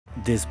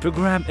This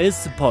program is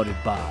supported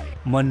by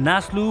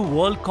Manaslu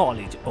World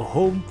College, a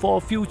home for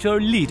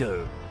future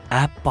leader.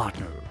 App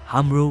partner,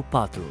 Hamro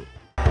Patro.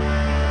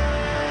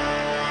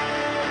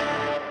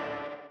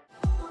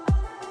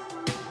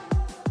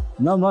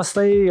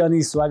 Namaste and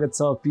swagat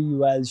cha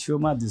PYL show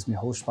ma. This is my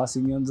host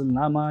Pasang Yonzon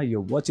Lama. You're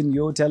watching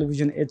Yoho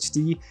Television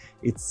HD.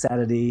 It's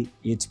Saturday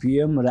 8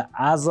 PM र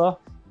आज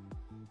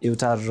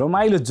एउटा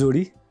रमाइलो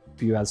जोडी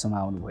PYL शोमा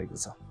आउनु भएको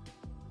छ.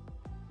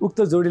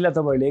 उक्त जोडीलाई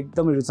तपाईहरुले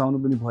एकदमै रुचाउनु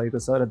पनि भएको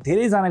छ र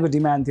धेरै जनाको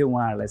डिमान्ड थियो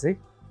उहाँहरुलाई चाहिँ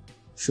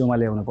शोमा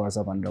ल्याउन पर्छ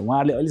भनेर.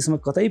 उहाँहरुले अहिलेसम्म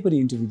कतै पनि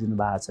इन्टरभ्यु दिनु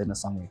भएको छैन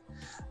सँगै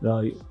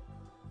र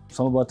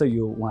सम्भवतः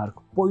यो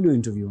उहाँहरुको पहिलो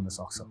इन्टरभ्यु हुन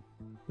सक्छ.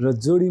 र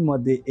जोडी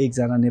मध्ये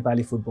एकजना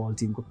नेपाली फुटबल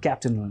टिमको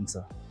क्याप्टेन हुनुहुन्छ.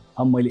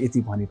 अब मैले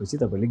यति भनेपछि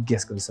तपाईहरुले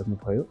गेस गरिसक्नु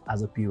भयो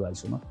आज PYL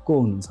शोमा को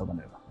हुनुहुन्छ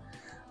भनेर.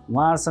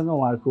 उहाँहरुसँग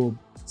उहाँहरुको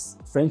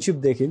फ्रेन्डशिप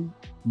देखि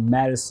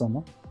म्यारेजसम्म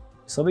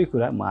सबै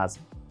कुरा म आज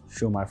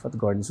शो मार्फत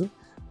गर्नेछु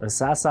र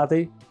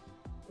साथसाथै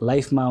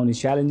लाइफमा आउने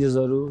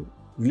च्यालेन्जेसहरु,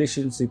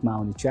 रिलेसनशिपमा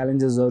आउने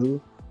च्यालेन्जेसहरु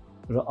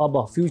र अब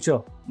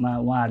फ्युचरमा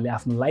उहाँहरुले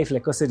आफ्नो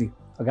लाइफलाई कसरी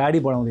अगाडि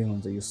बढाउँदै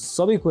हुनुहुन्छ यो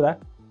सबै कुरा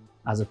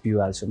आज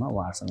PYL शोमा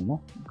उहाँहरुसँग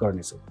म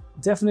गर्नेछु.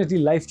 डेफिनेटली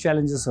लाइफ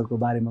च्यालेन्जेसहरुको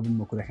बारेमा पनि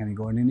म कुराकानी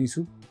गर्ने नै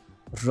छु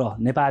र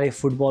नेपाली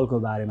फुटबलको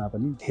बारेमा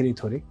पनि धेरै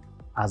थोरै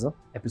आज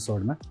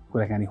एपिसोडमा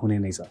कुराकानी हुने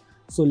नै छ.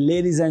 So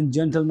ladies and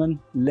gentlemen,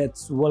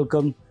 let's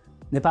welcome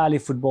Nepali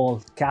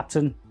football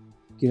captain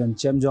Kiran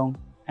Chemjong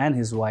and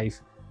his wife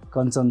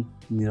Kanchan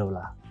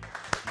Niraula.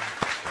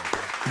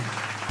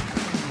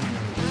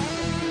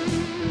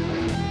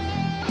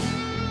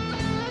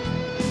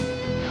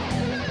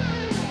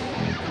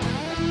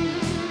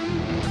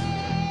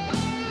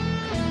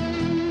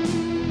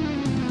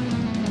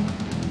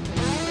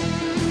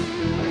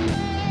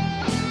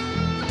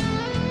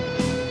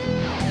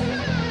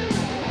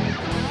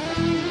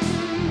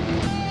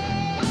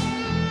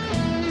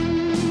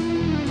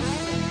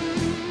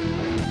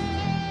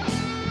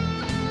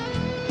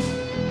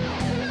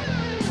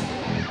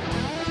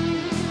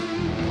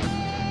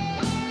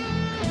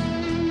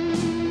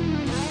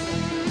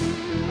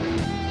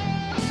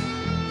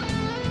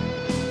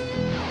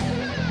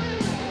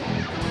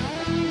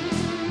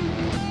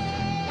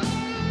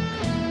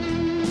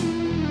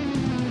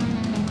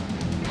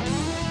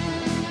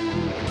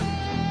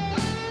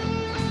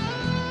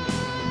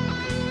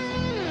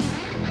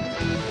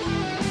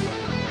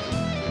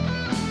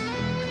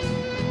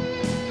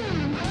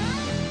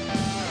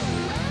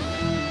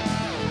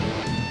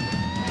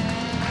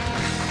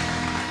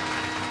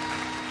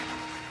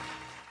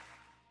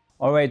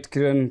 All right,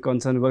 Kiran,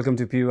 Kanchan, welcome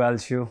to PYL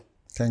show.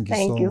 Thank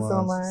you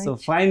so much. So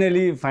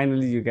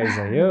finally you guys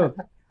are here.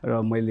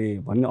 र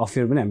मैले भन्ने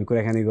अफियर पनि हामी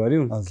कुराकानी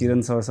गर्यौं.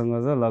 किरण सरसँग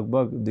त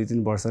लगभग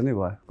 2-3 वर्ष नै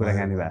भयो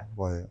कुराकानी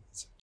भयो.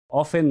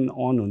 अफ एन्ड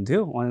अन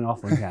हुन्थ्यो, अन एन्ड अफ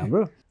हुन्थ्यो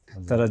हाम्रो.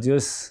 तर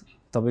जस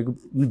तपाईको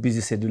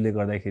बिजी शेड्युलले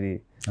गर्दाखेरि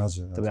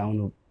तपाई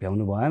आउनु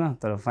भ्याउनु भएन.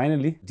 तर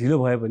फाइनली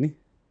ढिलो भए पनि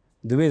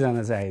दुवै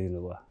जना चाहिँ आइदिनु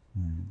भयो.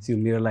 त्यो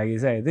मेरो लागि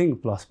चाहिँ आई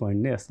थिंक प्लस पोइन्ट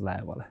नै जस्तो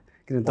लाग्यो मलाई.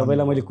 किन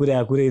तपाईलाई मैले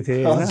कुरै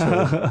थिए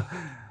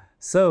हैन.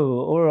 So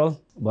overall,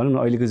 भनौँ न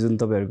अहिलेको जुन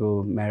तपाईहरुको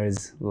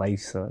म्यारेज लाइफ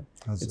छ,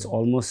 इट्स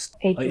अलमोस्ट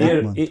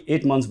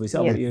 8 months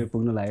भइसक्यो. अब इयर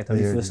पुग्न लाग्यो.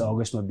 31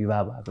 अगस्टमा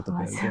विवाह भएको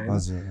तपाईहरुको.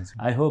 हजुर.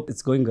 I hope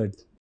it's going good.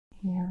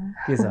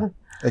 के छ?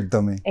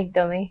 एकदमै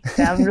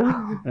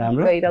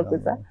राम्रो गइरहेको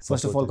छ.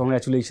 First of all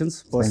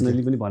congratulations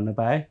personally पनि भन्न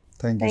पाए.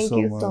 Thank you so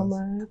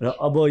much. र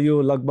अब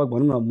यो लगभग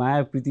भनौँ न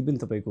माया प्रीति पनि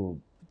तपाईको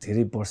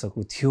धेरै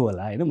वर्षको थियो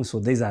होला हैन. म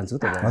सोध्दै जान्छु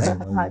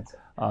तपाईहरुलाई.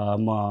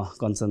 म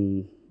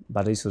कञ्चन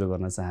बाटै सुरु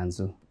गर्न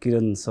चाहन्छु.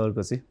 किरण सरको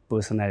चाहिँ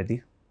पर्सनालिटी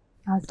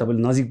तपाईले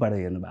नजिकबाट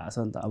हेर्नु भएको छ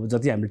नि त. अब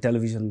जति हामीले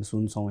टेलिभिजनमा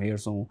सुन्छौँ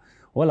हेर्छौँ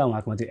होला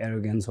उहाँकोमा त्यो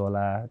एरोगेन्स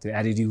होला, त्यो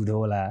एटिट्युड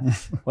होला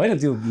हैन,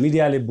 त्यो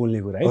मिडियाले बोल्ने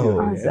कुरा है. त्यो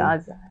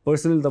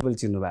पर्सनली तपाईले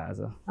चिन्नु भएको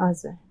छ.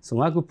 हजुर. सो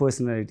उहाँको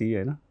पर्सनालिटी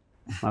हैन,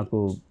 उहाँको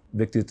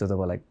व्यक्तित्व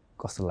तपाईलाई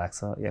कस्तो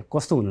लाग्छ या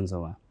कस्तो हुनुहुन्छ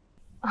उहाँ?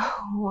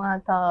 उहाँ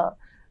त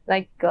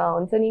लाइक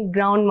हुन्छ नि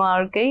ग्राउन्ड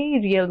मार्कै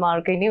रियल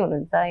मार्कै नै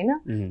हुनुहुन्छ हैन.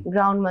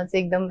 ग्राउन्डमा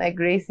चाहिँ एकदम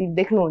एग्रेसिभ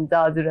देख्नुहुन्छ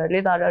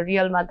हजुरहरूले, तर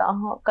रियलमा त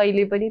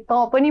कहिले पनि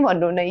त पनि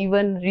भन्नु न.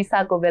 इभन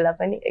रिसाको बेला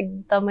पनि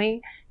एकदमै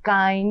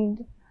काइन्ड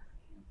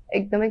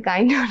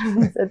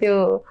हुनुहुन्छ. त्यो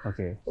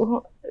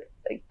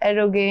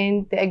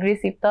एरोगेन्ट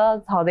एग्रेसिभ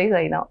त छँदै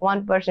छैन,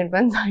 1%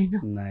 पनि छैन.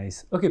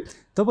 नाइस. ओके,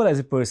 तपाईलाई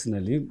चाहिँ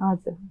पर्सनली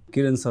हजुर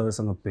किरण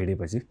सरसँग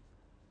भेटेपछि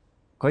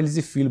कहिले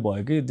चाहिँ फिल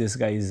भयो कि this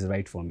guy is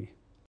right for me?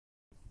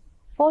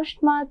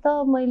 फर्स्टमा त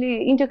मैले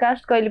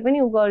इन्टरकास्ट कहिले पनि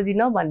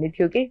गर्दिनँ भन्ने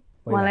थियो कि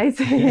मलाई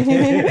चाहिँ.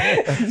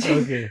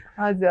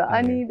 हजुर.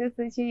 अनि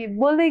त्यसपछि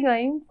बोल्दै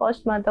गयौँ.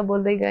 फर्स्टमा त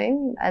बोल्दै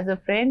गयौँ एज अ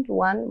फ्रेन्ड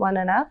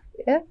 1.5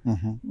 इयर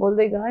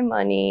बोल्दै गयौँ.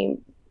 अनि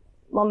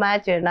म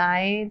म्याच हेर्न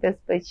आएँ.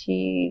 त्यसपछि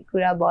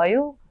कुरा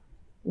भयो.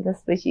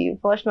 त्यसपछि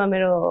फर्स्टमा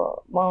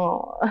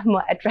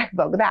म एट्र्याक्ट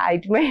भएको त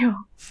हाइटमै हो.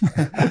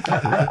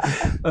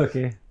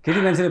 ओके,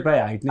 केटी मान्छेले प्राय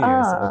हाइट नै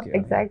हेर्छ.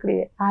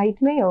 एक्ज्याक्टली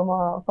हाइटमै हो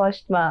म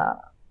फर्स्टमा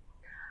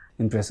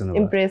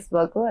इम्प्रेस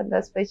भएको.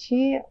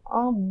 त्यसपछि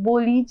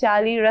बोली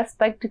चाली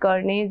रेस्पेक्ट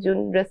गर्ने,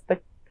 जुन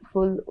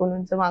रेस्पेक्टफुल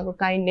हुनुहुन्छ उहाँको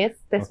काइन्डनेस,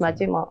 त्यसमा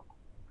चाहिँ म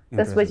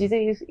त्यसपछि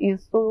चाहिँ is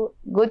so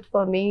good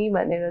for me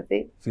भनेर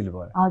चाहिँ फिल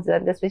भयो हजुर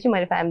त्यसपछि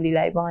मैले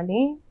फ्यामिलीलाई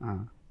भने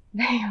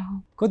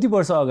कति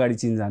वर्ष अगाडि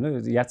चिन्जानु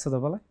याद छ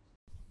तपाईलाई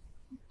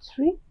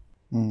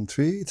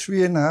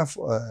 3.5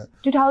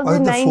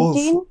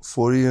 2019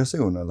 4 years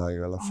हुन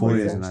लाग्यो होला 4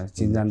 years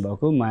चिन्जान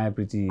भएको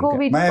मायाप्रीति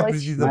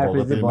मायाप्रीति त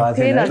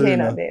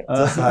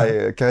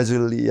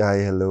क्याजुअली हाई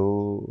हेलो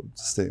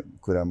जस्तै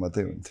कुरा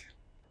मात्रै हुन्थ्यो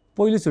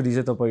पहिलोचोटि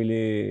चाहिँ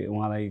तपाईँले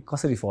उहाँलाई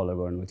कसरी फलो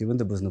गर्नुभयो त्यो पनि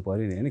त बुझ्नु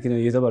पऱ्यो नि होइन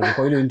किनभने यो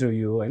तपाईँहरूको पहिलो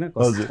इन्टरभ्यू हो होइन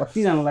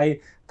कतिजनालाई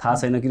थाहा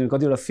छैन किनभने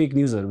कतिवटा फेक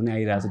न्युजहरू पनि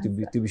आइरहेको छ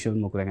त्यो विषयमा म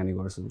कुराकानी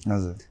गर्छु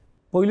हजुर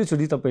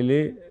पहिलोचोटि तपाईँले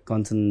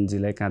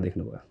कञ्चनजीलाई कहाँ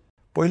देख्नुभयो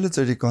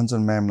पहिलोचोटि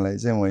कञ्चन म्यामलाई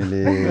चाहिँ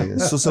मैले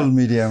सोसल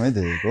मिडियामै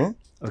देखेको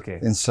ओके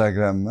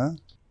इन्स्टाग्राममा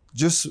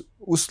जस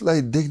उसलाई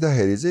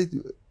देख्दाखेरि चाहिँ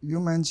यो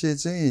मान्छे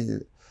चाहिँ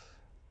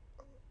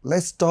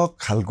लेट्स टक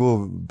खालको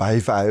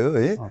भाइब आयो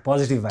है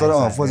पोजिटिभ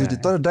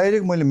तर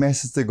डाइरेक्ट मैले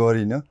मेसेज चाहिँ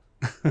गरिनँ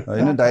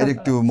होइन डाइरेक्ट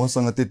त्यो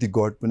मसँग त्यति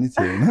गड पनि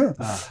थिएन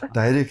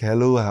डाइरेक्ट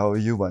हेलो हाउ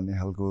यु भन्ने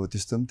खालको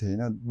त्यस्तो पनि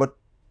थिएन बट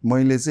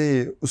मैले चाहिँ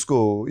उसको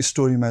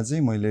स्टोरीमा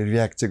चाहिँ मैले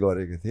रियाक्ट चाहिँ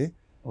गरेको थिएँ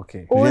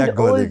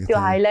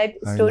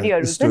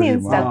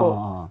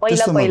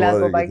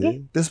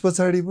त्यस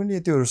पछाडि पनि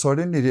त्यो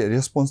सडनली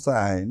रेस्पोन्स त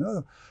आएन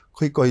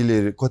खोइ कहिले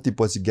कति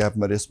पछि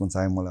ग्यापमा रेस्पोन्स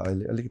आयो मलाई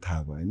अहिले अलिक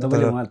थाहा भएन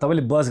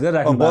तपाईले बस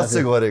गरिराख्नु बस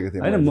चाहिँ गरेको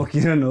थिएँ हैन म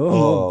किरण हो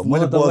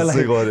मैले बस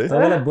चाहिँ गरे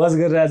तपाईलाई बस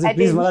गरिरहेको छु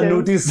प्लिज मलाई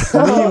नोटिस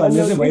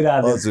भन्ने चाहिँ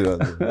भइरहेको हजुर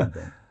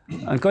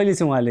अनि कहिले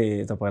चाहिँ उहाँले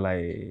तपाईलाई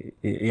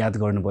याद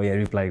गर्नुभयो या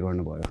रिप्लाई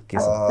गर्नुभयो के छ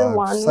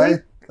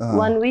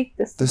 1 week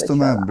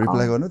त्यस्तोमा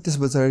रिप्लाई गर्नु त्यस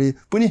पछाडि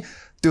पनि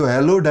त्यो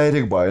हेलो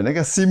डाइरेक्ट भएन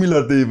क्या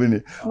सिमिलर त्यही पनि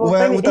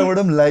उताबाट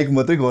पनि लाइक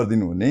मात्रै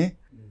गरिदिनु हुने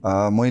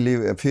मैले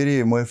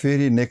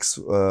फेरि नेक्स्ट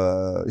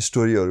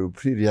स्टोरीहरू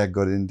फेरि रियाक्ट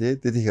गरिदिन्थेँ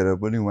त्यतिखेर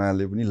पनि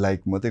उहाँले पनि लाइक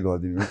मात्रै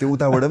गरिदिनु त्यो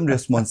उताबाट पनि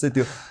रेस्पोन्स चाहिँ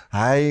त्यो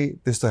हाई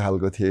त्यस्तो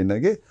खालको थिएन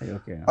कि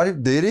अनि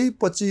धेरै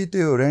पछि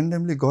त्यो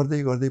ऱ्यान्डमली गर्दै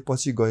गर्दै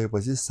पछि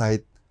गएपछि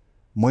सायद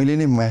मैले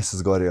नै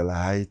मेसेज गरेँ होला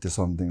हाई त्यो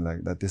समथिङ लाइक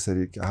द्याट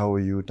त्यसरी हाउ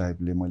यु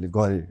टाइपले मैले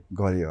गरेँ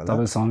होला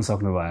तपाईले सँग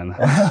सक्नु भएन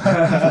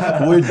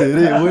वेट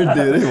धेरै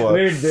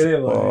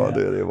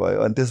भयो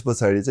अनि त्यस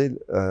पछाडि चाहिँ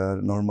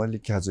नर्मली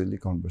क्याजुअली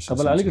कन्भर्सेसन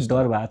तपाईलाई अलिक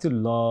डर भएको थियो ल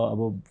अब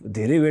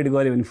धेरै वेट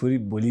गऱ्यो भने फेरि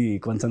भोलि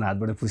कञ्चन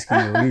हातबाट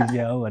फुस्किने हो कि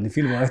क्या हो भन्ने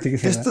फिल भएको थियो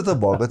कि त्यस्तो त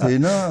भएको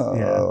थिएन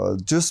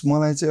जस्ट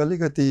मलाई चाहिँ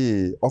अलिकति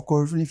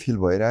अक्वर्ड पनि फिल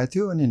भइरहेको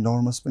थियो अनि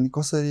नर्भस पनि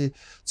कसरी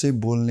चाहिँ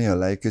बोल्ने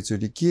होला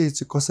एकैचोटि के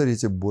चाहिँ कसरी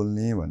चाहिँ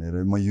बोल्ने भनेर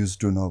म युज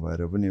टु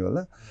नभएर पनि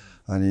होला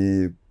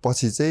अनि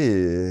पछि चाहिँ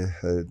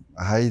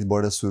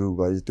हाईबाट सुरु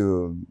गरी त्यो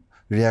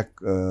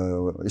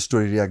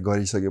स्टोरी रियाक्ट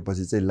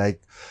गरिसकेपछि चाहिँ लाइक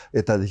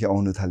यतादेखि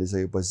आउनु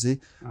थालिसकेपछि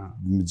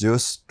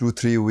जस्ट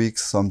 2-3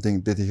 weeks समथिङ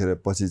त्यतिखेर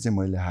पछि चाहिँ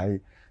मैले हाई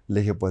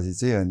लेखेपछि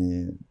चाहिँ अनि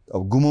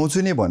अब गुमाउँछु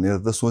नि भनेर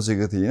त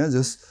सोचेको थिइनँ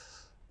जस्ट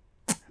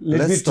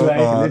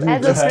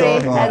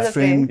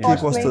फ्रेन्ड के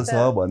कस्तो छ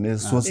भन्ने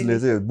सोचले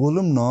चाहिँ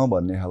बोलौँ न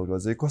भन्ने खालको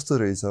चाहिँ कस्तो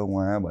रहेछ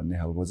उहाँ भन्ने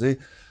खालको चाहिँ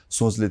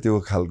सोचले त्यो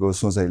खालको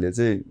सोचाइले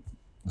चाहिँ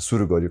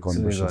सुरु गर्यो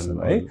कन्भर्सेसन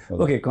है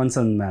ओके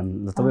कञ्चन म्याम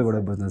ल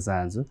तपाईँबाट बुझ्न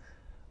चाहन्छु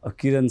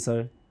किरण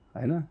सर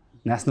होइन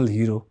नेसनल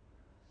हिरो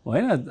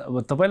होइन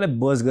अब तपाईँलाई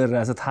बज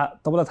गरिरहेछ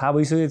तपाईँलाई थाहा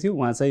भइसकेको थियो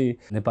उहाँ चाहिँ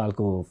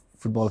नेपालको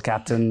फुटबल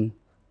क्याप्टन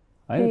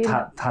होइन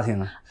थाहा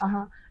थिएन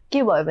के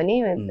भयो भने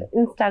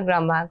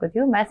इन्स्टाग्राममा आएको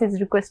थियो म्यासेज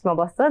रिक्वेस्टमा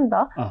बस्छ नि त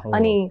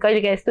अनि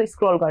कहिलेकाहीँ यस्तो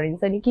स्क्रोल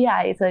गरिन्छ नि के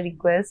आएछ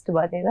रिक्वेस्ट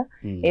भनेर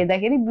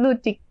हेर्दाखेरि ब्लू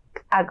टिक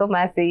आएको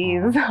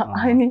म्यासेज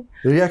अनि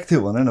रियाक्ट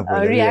थियो भन न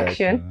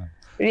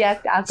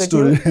रियाक्ट आएको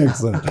थियो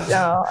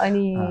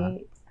अनि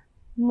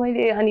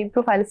मैले अनि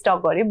प्रोफाइल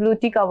स्टक गरेँ ब्लू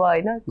टिक अब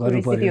होइन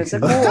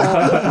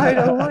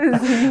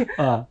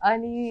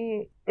अनि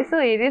यसो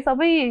हेरेँ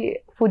सबै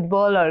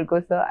फुटबलहरूको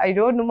छ आई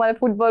डोन्ट नो मलाई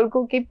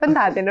फुटबलको केही पनि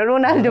थाहा थिएन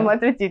रोनाल्डो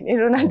मात्रै चिने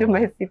रोनाल्डो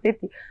मेसी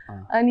त्यति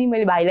अनि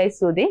मैले भाइलाई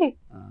सोधेँ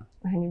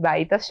अनि भाइ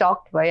त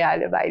सक्ड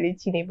भइहाल्यो भाइले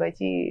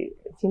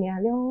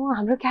चिनिहाल्यो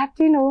हाम्रो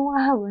क्याप्टेन हो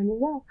उहाँ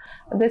भनेर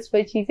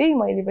त्यसपछि चाहिँ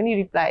मैले पनि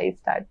रिप्लाई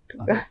स्टार्ट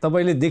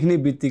तपाईँले देख्ने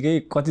बित्तिकै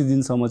कति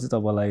दिनसम्म चाहिँ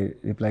तपाईँलाई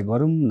रिप्लाई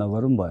गरौँ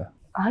नगरौँ भयो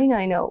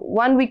होइन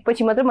 1 week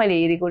पछि मात्र मैले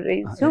हेरेको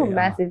रहेछु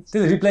म्यासेज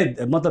त्यो रिप्लाई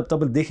मतलब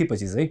तपाईँले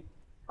देखेपछि चाहिँ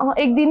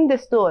एक दिन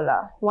त्यस्तो होला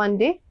 1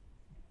 day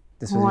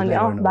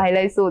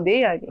भाइलाई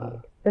सोधेँ अनि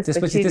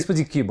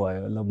त्यसपछि के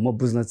भयो ल म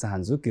बुझ्न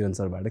चाहन्छु किरण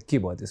सरबाट के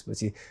भयो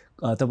त्यसपछि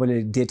तपाईँले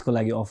डेटको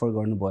लागि अफर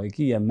गर्नुभयो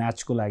कि या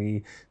म्याचको लागि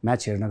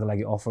म्याच हेर्नको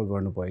लागि अफर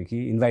गर्नुभयो कि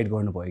इन्भाइट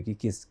गर्नुभयो कि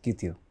के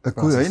थियो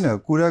होइन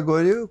कुरा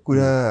गऱ्यो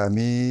कुरा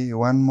हामी 1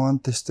 month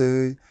त्यस्तै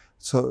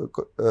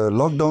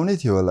लकडाउनै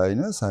थियो होला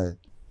होइन सायद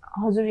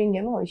हजुर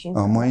इन्डियामा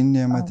हो म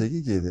इन्डियामा थिएँ कि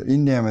के थियो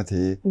इन्डियामा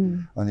थिएँ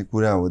अनि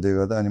कुरा हुँदै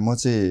गर्दा अनि म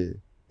चाहिँ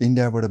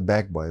इन्डियाबाट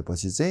ब्याक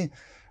भएपछि चाहिँ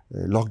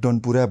लकडाउन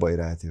पुरा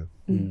भइरहेको थियो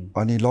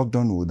अनि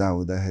लकडाउन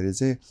हुँदाखेरि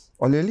चाहिँ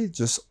अलिअलि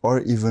जस्ट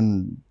इभन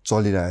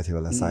चलिरहेको थियो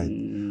होला सायद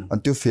अनि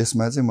त्यो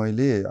फेसमा चाहिँ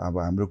मैले अब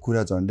हाम्रो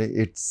कुरा झन्डै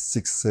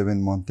 8-6-7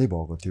 मन्थै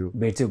भएको थियो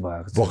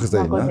भएको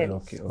छैन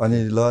अनि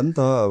ल नि त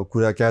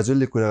कुरा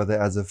क्याजुअली कुरा गर्दा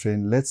as a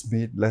friend let's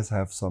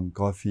have some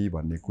coffee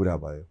भन्ने कुरा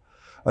भयो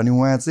अनि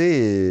उहाँ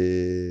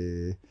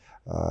चाहिँ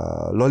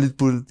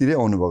ललितपुरतिरै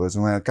आउनुभएको छ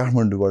उहाँ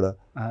काठमाडौँबाट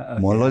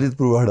म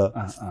ललितपुरबाट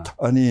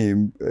अनि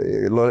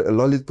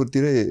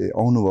ललितपुरतिरै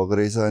आउनुभएको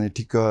रहेछ अनि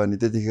ठिक्क अनि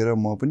त्यतिखेर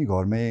म पनि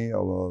घरमै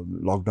अब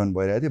लकडाउन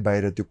भइरहेको थियो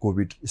बाहिर त्यो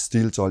कोभिड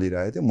स्टिल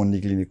चलिरहेको थियो म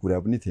निक्लिने कुरा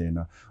पनि थिएन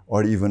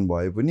अड इभन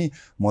भए पनि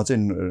म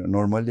चाहिँ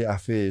नर्मल्ली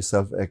आफै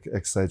सेल्फ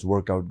एक्सर्साइज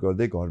वर्कआउट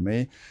गर्दै घरमै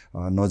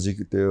नजिक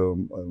त्यो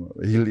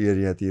हिल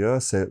एरियातिर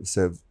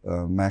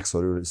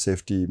म्याक्सहरू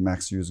सेफ्टी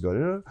म्याक्स युज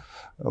गरेर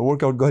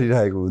वर्कआउट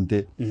गरिरहेको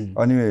हुन्थेँ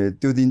अनि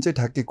त्यो दिन चाहिँ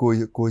ठ्याक्कै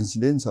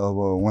कोइन्सिडेन्स अब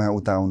उहाँ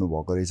उता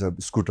आउनुभएको रहेछ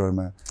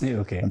स्कुटरमा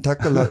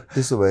ठ्याक्क ल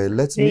त्यसो भए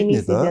लेट्स मिट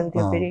नि त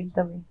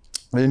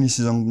रेनी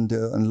सिजन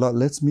थियो अनि ल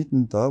लेट्स मिट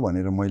नि त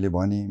भनेर मैले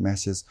भनेँ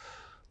म्यासेज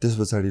त्यस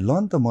पछाडि ल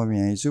नि त म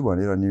यहीँ छु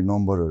भनेर अनि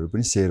नम्बरहरू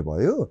पनि सेयर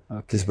भयो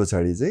त्यस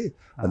पछाडि चाहिँ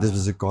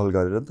त्यसपछि कल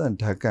गरेर त अनि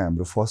ठ्याक्क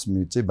हाम्रो फर्स्ट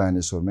मिट चाहिँ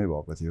बानेश्वरमै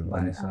भएको थियो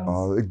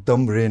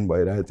एकदम रेन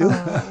भइरहेको थियो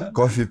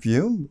कफी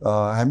पियौँ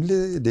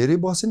हामीले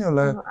धेरै बस्यो नि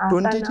होला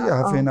 20 to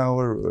हाफ एन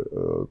आवर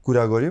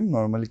कुरा गऱ्यौँ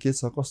नर्मली के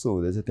छ कस्तो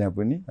हुँदैछ त्यहाँ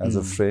पनि एज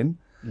अ फ्रेन्ड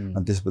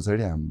अनि त्यस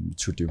पछाडि हामी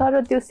छुट्यौँ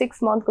तर त्यो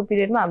 6 मन्थको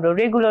पिरियडमा हाम्रो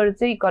रेगुलर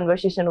चाहिँ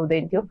कन्भर्सेसन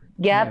हुँदैन थियो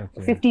ग्याप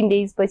 15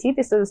 डेज पछि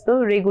त्यस्तो जस्तो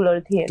रेगुलर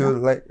थिएन त्यो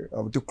लाइक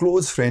अब त्यो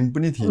क्लोज फ्रेन्ड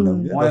पनि थिएन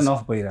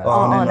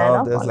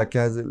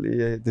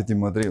त्यति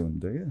मात्रै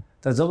हुन्थ्यो क्या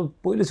तर जब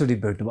पहिलोचोटि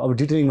भेट्नु अब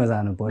डिटेलिङमा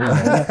जानु पर्यो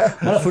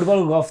मलाई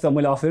फुटबल गफ त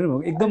मैले अफर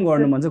एकदम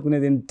गर्नु मन छ कुनै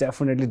दिन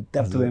डेफिनेटली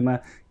डेप्थ वेमा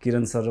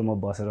किरण सर र म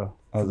बसेर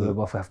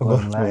गफ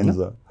गर्नुलाई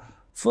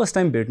फर्स्ट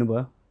टाइम भेट्नु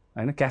भयो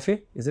होइन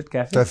cafe is it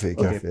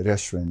cafe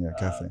restaurant yeah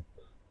cafe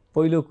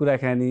पहिलो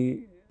कुराकानी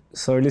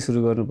सरले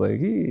सुरु गर्नुभयो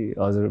कि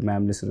हजुर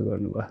म्यामले सुरु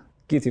गर्नुभयो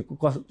के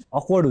थियो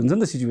अक्वर्ड हुन्छ नि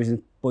त सिचुएसन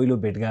पहिलो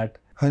भेटघाट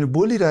होइन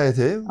बोलिरहेको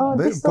थिएँ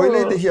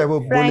पहिल्यैदेखि अब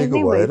बोलेको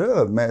भएर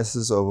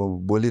म्यासेज अब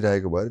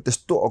बोलिरहेको भएर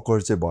त्यस्तो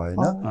अक्वर्ड चाहिँ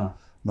भएन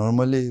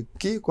नर्मली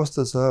के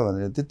कस्तो छ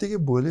भनेर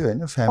त्यतिकै बोल्यो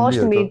होइन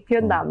फ्यामिलीहरु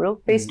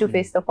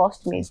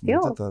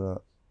तर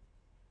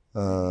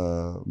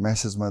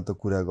मेसेजमा त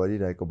कुरा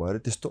गरिरहेको भएर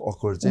त्यस्तो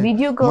अक्वर्ड चाहिँ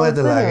मलाई त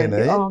लागेन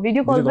है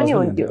भिडियो कल पनि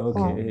हुन्थ्यो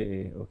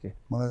ओके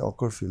मलाई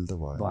अक्वर्ड फिल त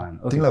भयो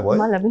तिमीलाई भयो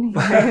मलाई पनि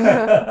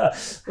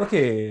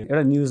ओके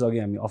एउटा न्यूज अघि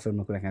हामी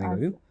अफेयरमा कुराकानी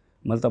गर्यौँ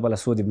मैले तपाईलाई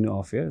सोधे पनि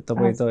अफेयर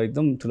तपाईँ त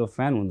एकदम ठुलो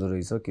फ्यान हुँदो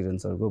रहेछ किरण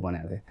सरको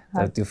भनेको थिएँ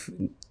तर त्यो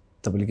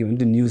तपाईँले के भन्नु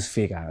त्यो न्युज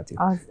फेक आएको थियो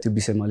त्यो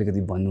विषयमा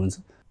अलिकति भन्नुहुन्छ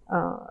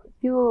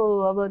त्यो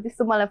अब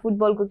त्यस्तो मलाई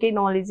फुटबलको केही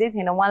नलेजै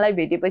थिएन उहाँलाई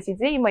भेटेपछि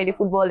चाहिँ मैले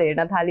फुटबल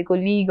हेर्न थालेको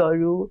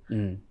लिगहरू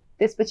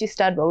त्यसपछि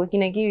स्टार्ट भयो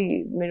किनकि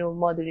मेरो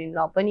मदर इन ल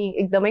पनि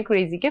एकदमै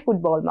क्रेजी के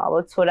फुटबलमा अब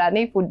छोरा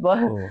नै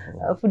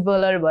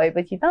फुटबलर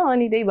भएपछि त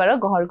अनि त्यही भएर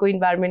घरको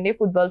इन्भाइरोमेन्ट नै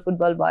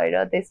फुटबल भएर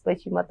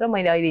त्यसपछि मात्र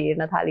मैले अहिले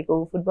हेर्न थालेको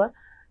फुटबल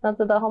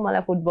नत्र त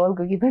मलाई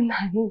फुटबलको के पनि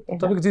थाहा नै थिएन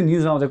तपाईको त्यो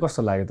न्युज आउँदा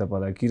कस्तो लाग्यो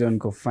तपाईलाई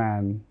किरणको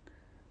फ्यान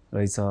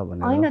रहेछ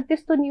भनेर हैन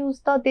त्यस्तो न्युज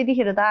त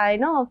त्यतिखेर त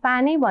आएन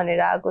फ्यानै भनेर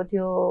आएको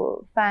थियो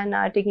fan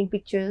are taking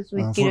pictures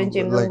with Kiran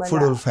Chemjong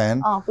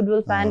football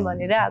fan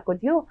भनेर आएको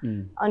थियो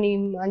अनि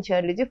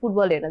मान्छेहरूले चाहिँ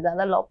फुटबल हेर्न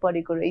जाँदा लप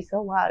परेको रहेछ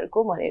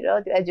उहाँहरूको भनेर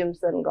त्यो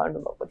एजम्सन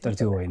गर्नुभएको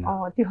थियो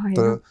त्यो होइन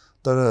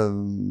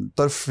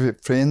तर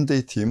फ्रेन्ड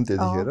चाहिँ थियौँ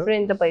त्यतिखेर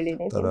फ्रेन्ड त पहिले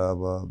नै तर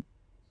अब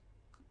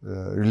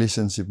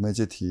रिलेसनसिपमै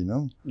चाहिँ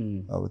थिएनौँ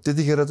अब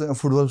त्यतिखेर चाहिँ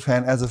football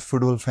fan as a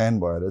football fan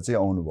भएर चाहिँ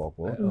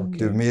आउनुभएको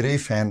त्यो मेरै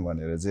फ्यान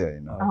भनेर चाहिँ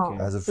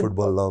होइन एज अ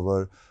फुटबल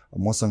लभर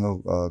मसँग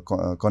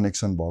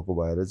कनेक्सन भएको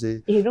भएर चाहिँ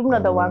हेरौँ न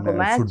त उहाँको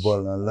म्याच फुटबल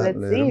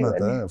हेरौँ न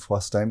त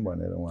फर्स्ट टाइम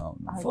भनेर उहाँ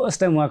आउनु फर्स्ट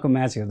टाइम उहाँको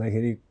म्याच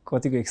हेर्दाखेरि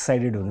कतिको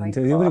एक्साइटेड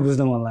हुनुहुन्थ्यो यो पनि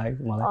बुझ्न मन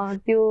लाग्यो मलाई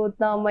त्यो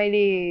त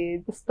मैले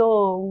त्यस्तो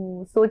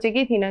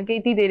सोचेकै थिइनँ कि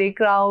यति धेरै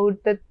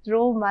क्राउड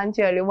त्यत्रो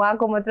मान्छेहरूले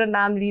उहाँको मात्र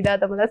नाम लिँदा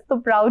त मलाई यस्तो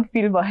प्राउड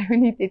फिल भयो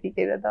नि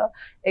त्यतिखेर त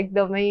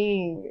एकदमै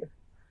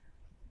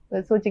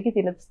सोचेकै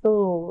थिइनँ त्यस्तो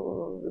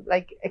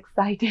लाइक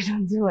एक्साइटेड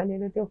हुन्छु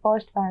भनेर त्यो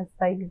फर्स्ट म्याच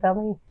त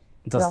एकदमै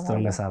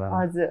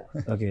हजुर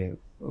ओके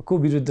को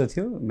विरुद्ध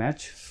थियो म्याच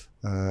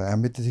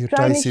हामी त्यतिखेर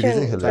ट्राई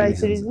सिरिजै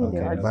खेलेको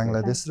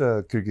बङ्गलादेश र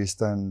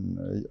किर्गिस्तान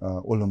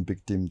ओलम्पिक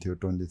टिम थियो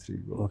 23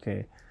 को ओके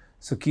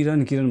सो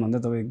किरण भन्दा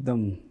तपाईँ एकदम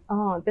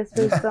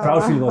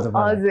प्राउड फिल भयो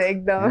तपाईँ हजुर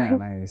एकदम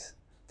नाइस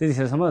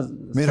त्यतिखेरसम्म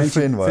मेरो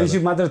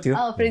फ्रेन्डशिप मात्र थियो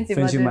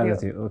फ्रेन्डशिप मात्र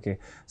थियो okay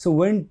so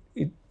when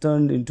it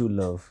turned into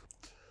love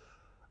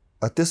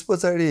त्यस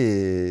पछाडि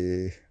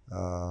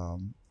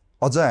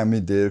अझ हामी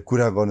धेरै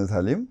कुरा गर्न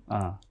थाल्यौँ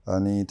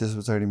अनि त्यस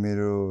पछाडि म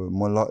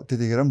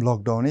त्यतिखेर पनि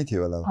लकडाउनै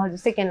थियो होला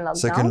सेकेन्ड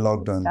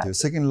लकडाउन थियो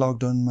सेकेन्ड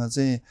लकडाउनमा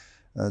चाहिँ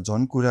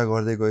झन् कुरा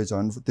गर्दै गए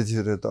झन्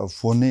त्यतिखेर त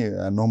फोनै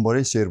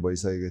नम्बरै सेयर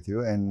भइसकेको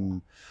थियो एन्ड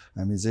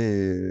हामी चाहिँ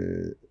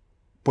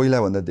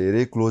पहिलाभन्दा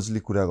धेरै क्लोजली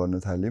कुरा गर्न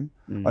थाल्यौँ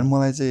अनि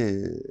मलाई चाहिँ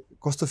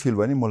कस्तो फिल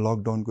भयो नि म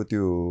लकडाउनको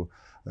त्यो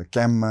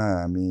क्याम्पमा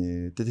हामी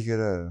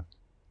त्यतिखेर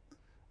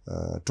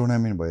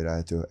टुर्नामेन्ट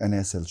भइरहेको थियो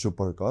एनएसएल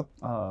सुपर कप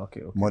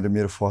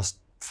मेरो फर्स्ट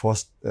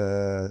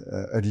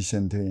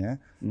एडिसन थियो यहाँ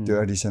त्यो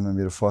एडिसनमा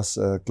मेरो फर्स्ट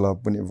क्लब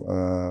पनि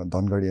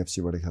धनगढी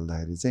एफसीबाट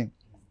खेल्दाखेरि चाहिँ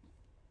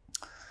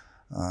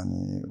अनि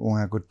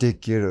उहाँको टेक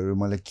केयरहरू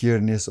मलाई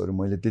केयरनेसहरू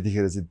मैले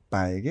त्यतिखेर चाहिँ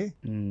पाएँ कि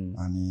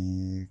अनि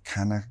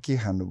खाना के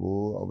खानुभयो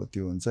अब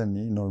त्यो हुन्छ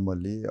नि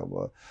नर्मल्ली अब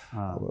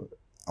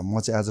म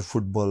चाहिँ as a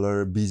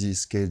footballer busy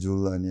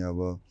schedule अनि अब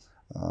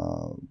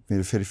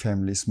मेरो फेरि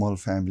फ्यामिली स्मल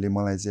फ्यामिली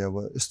मलाई चाहिँ अब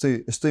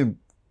यस्तै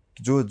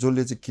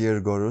जसले चाहिँ केयर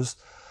गरोस्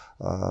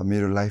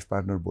मेरो लाइफ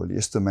पार्टनर भोलि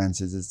यस्तो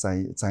मान्छे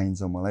चाहिँ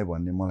चाहिन्छ मलाई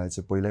भन्ने मलाई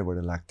चाहिँ पहिल्यैबाट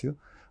लाग्थ्यो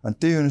अनि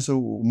त्यही अनुसार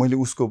मैले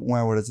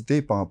उहाँबाट चाहिँ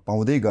त्यही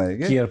पाउँदै गएँ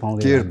क्या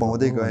केयर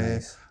पाउँदै गएँ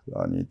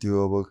अनि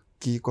त्यो अब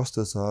के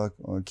कस्तो छ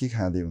के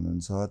खाँदै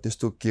हुनुहुन्छ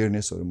त्यस्तो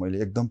केयरनेसहरू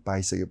मैले एकदम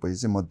पाइसकेपछि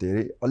चाहिँ म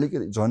धेरै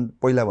अलिकति झन्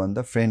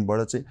पहिलाभन्दा फ्रेन्डबाट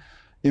चाहिँ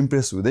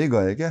इम्प्रेस हुँदै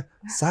गएँ क्या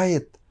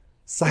सायद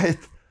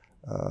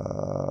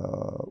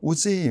ऊ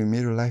चाहिँ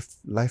मेरो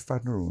लाइफ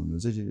पार्टनर हुनु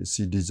चाहिँ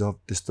सी डिजर्भ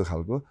त्यस्तो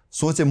खालको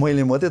सोचेँ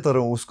मैले मात्रै तर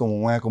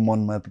उहाँको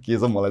मनमा त के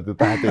छ मलाई त्यो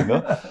थाहा थिएन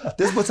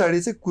त्यस पछाडि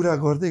चाहिँ कुरा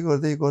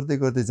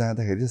गर्दै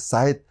जाँदाखेरि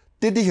सायद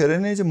त्यतिखेर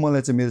नै चाहिँ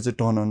मलाई चाहिँ मेरो चाहिँ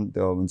टर्न अन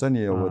त्यो हुन्छ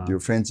नि अब त्यो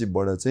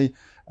फ्रेन्डसिपबाट चाहिँ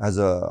एज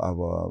अ अब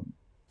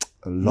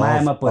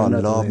लभमा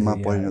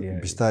परिणत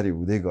बिस्तारै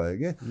हुँदै गयो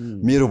क्या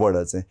मेरोबाट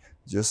चाहिँ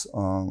जस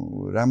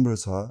राम्रो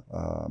छ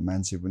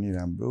मान्छे पनि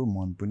राम्रो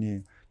मन पनि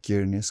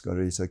केयरनेस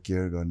रहेछ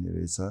केयर गर्ने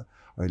रहेछ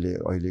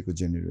अहिलेको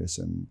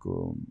जेनेरेसनको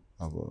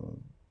अब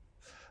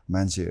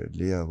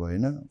मान्छेहरूले अब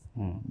होइन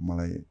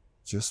मलाई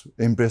जस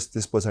इम्प्रेस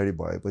त्यस पछाडि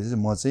भएपछि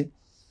चाहिँ म चाहिँ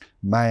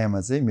मायामा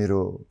चाहिँ मेरो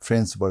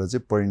फ्रेन्ड्सबाट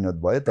चाहिँ परिणत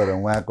भयो तर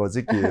उहाँको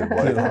चाहिँ के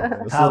भयो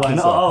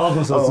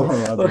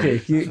ओके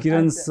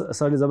किरण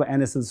सरले जब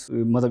एनएसएल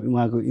मतलब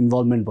उहाँको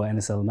इन्भल्भमेन्ट भयो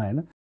एनएसएलमा होइन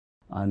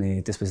अनि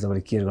त्यसपछि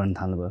तपाईँले केयर गर्न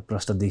थाल्नुभयो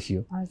प्रष्ट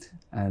देखियो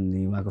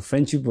अनि उहाँको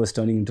friendship was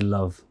turning into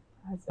love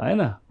होइन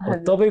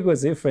अब तपाईँको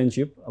चाहिँ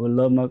फ्रेन्डसिप अब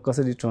लभमा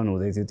कसरी टर्न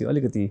हुँदै थियो त्यो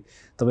अलिकति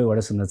तपाईँबाट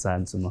सुन्न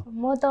चाहन्छु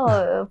म त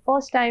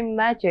फर्स्ट टाइम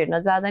म्याच हेर्न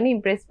जाँदा नै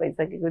इम्प्रेस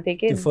भइसकेको थिएँ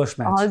कि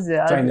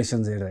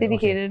हजुर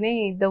त्यतिखेर नै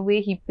द वे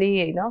हि प्ले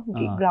होइन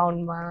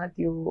ग्राउन्डमा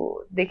त्यो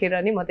देखेर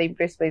नै म त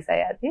इम्प्रेस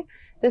भइसकेको थिएँ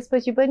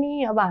त्यसपछि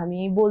पनि अब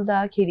हामी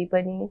बोल्दाखेरि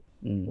पनि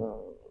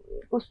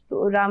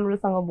कस्तो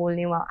राम्रोसँग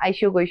बोल्ने उहाँ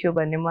आइसो गइसो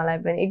भन्ने मलाई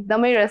पनि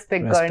एकदमै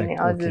रेस्पेक्ट गर्ने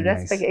हजुर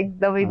रेस्पेक्ट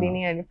एकदमै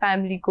दिने अनि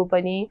फ्यामिलीको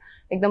पनि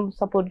एकदम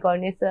सपोर्ट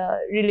गर्ने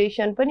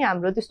रिलेसन पनि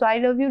हाम्रो त्यस्तो आई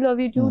लभ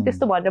यु टु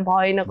त्यस्तो भनेर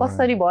भएन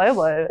कसरी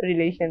भयो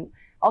रिलेसन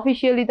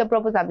अफिसियली त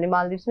प्रपोज हामीले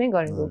मालदिप्समै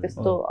गरेको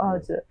त्यस्तो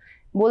हजुर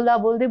बोल्दा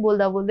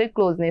बोल्दै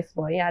क्लोजनेस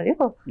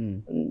भइहाल्यो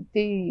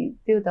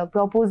त्यो त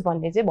प्रपोज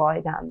भन्ने चाहिँ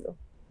भएन हाम्रो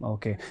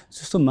ओके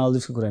जस्तो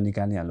मालदिप्सको कुरा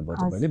निकालिहाल्नु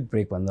भयो तपाईँले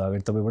ब्रेकभन्दा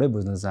अगाडि तपाईँबाटै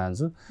बुझ्न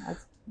चाहन्छु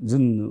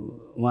जुन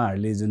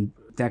उहाँहरूले जुन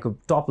त्यहाँको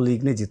टप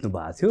लिग नै जित्नु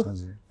भएको थियो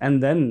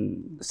एन्ड देन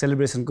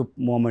सेलिब्रेसनको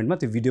मोमेन्टमा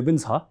त्यो भिडियो पनि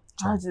छ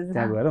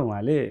त्यहाँ गएर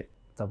उहाँले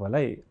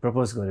तपाईँलाई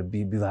प्रपोज गर्यो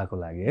विवाहको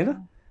लागि होइन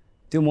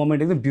त्यो मोमेन्ट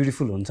एकदम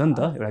ब्युटिफुल हुन्छ नि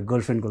त एउटा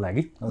गर्लफ्रेन्डको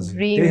लागि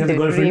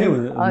गर्लफ्रेन्ड नै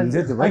हुन्छ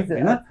त्यो भाइ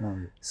होइन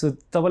सो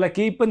तपाईँलाई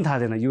केही पनि थाहा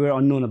थिएन you are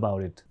unknown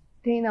about it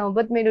थिएन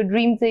बट मेरो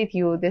ड्रिम चाहिँ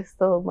थियो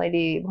त्यस्तो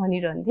मैले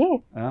भनिरहन्थेँ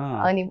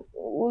अनि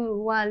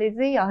उहाँले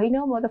चाहिँ होइन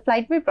म त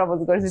फ्लाइटमै प्रपोज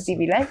गर्छु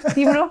तिमीलाई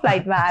तिम्रो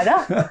फ्लाइटमा आएर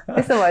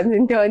त्यस्तो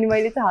भन्नुहुन्थ्यो अनि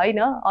मैले चाहिँ होइन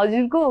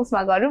हजुरको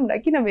उसमा गरौँ न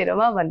किन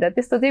मेरोमा भनेर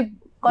त्यस्तो चाहिँ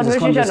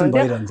कन्भर्सेसन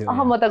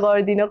हुन्थ्यो म त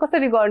गर्दिनँ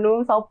कसरी गर्नु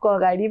सबको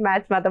अगाडि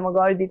म्याचमा त म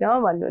गर्दिनँ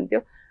भन्नुहुन्थ्यो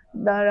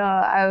तर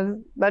आई वाज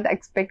नट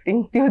एक्सपेक्टिङ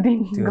त्यो दिन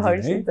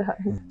गर्छु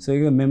सो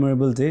एकदम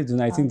मेमोरेबल चाहिँ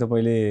जुन आई थिङ्क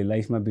तपाईँले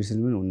लाइफमा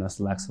बिर्सिनु पनि हुन्न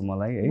जस्तो लाग्छ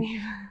मलाई है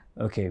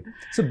ओके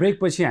सो ब्रेक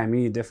पछि हामी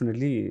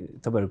डेफिनेटली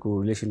तपाईँहरूको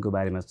रिलेसनको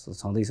बारेमा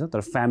छँदैछ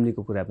तर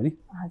फ्यामिलीको कुरा पनि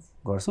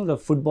गर्छौँ र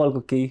फुटबलको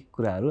केही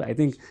कुराहरू आई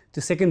थिङ्क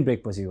त्यो सेकेन्ड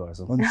ब्रेक पछि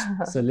गर्छौँ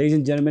so ladies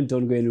and gentlemen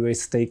don't go anywhere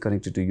stay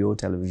connected to यो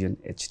television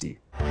HD.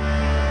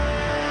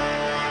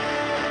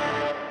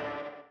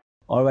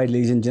 All right,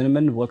 ladies and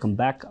gentlemen, welcome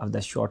back after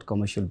that short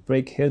commercial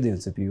break. Here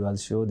is the PYL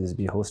show. This is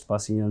your host,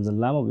 Pasang, Yonzon,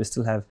 Lama. We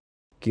still have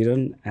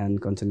Kiran and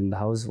Kanchan in the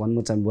house. One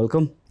more time,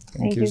 welcome.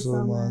 Thank you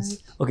so much.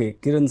 Okay,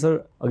 Kiran sir,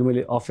 अघि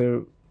मैले affair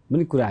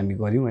पनि कुरा हामी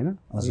गऱ्यौँ होइन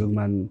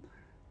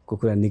हजुरमानको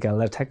कुरा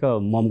निकाल्दा ठ्याक्क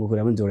ममको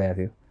कुरा पनि जोडाएको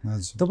थियो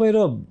तपाईँ र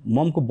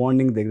ममको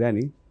बन्डिङ देख्दा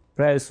नि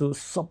प्रायः जसो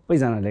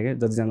सबैजनाले क्या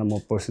जतिजना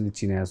म पर्सनली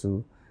चिनेको छु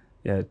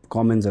या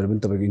कमेन्ट्सहरू पनि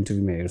तपाईँको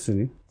इन्टरभ्यूमा हेर्छु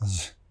नि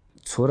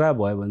छोरा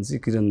भयो भने चाहिँ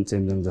किरण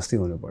चेम्जोङ जस्तै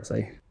हुनुपर्छ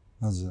है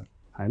हजुर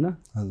होइन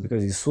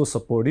बिकज इज सो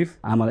सपोर्टिभ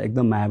आमालाई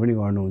एकदम माया पनि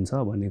गर्नुहुन्छ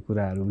भन्ने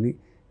कुराहरू पनि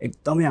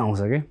एकदमै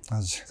आउँछ क्या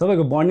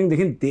तपाईँको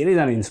बन्डिङदेखि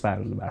धेरैजना इन्सपायर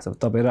हुनुभएको छ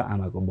तपाईँ र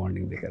आमाको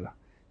बन्डिङ देखेर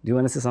do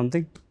want to say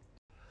something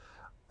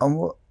अब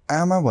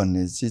आमा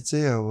भन्ने चिज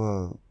चाहिँ अब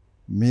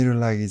मेरो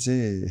लागि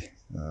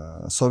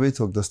चाहिँ सबै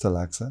थोक जस्तो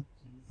लाग्छ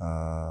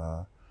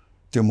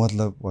त्यो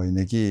मतलब होइन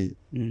कि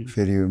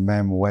फेरि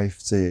म्याम वाइफ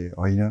चाहिँ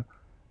होइन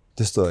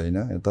त्यस्तो होइन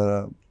तर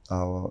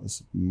अब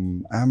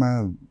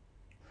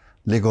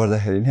आमाले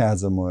गर्दाखेरि नै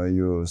आज म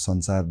यो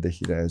संसार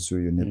देखिरहेको छु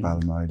यो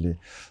नेपालमा अहिले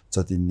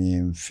जति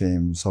नेम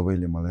फेम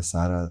सबैले मलाई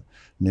सारा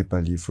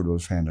नेपाली फुटबल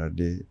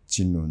फ्यानहरूले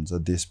चिन्नुहुन्छ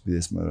देश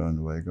विदेशमा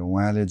रहनुभएको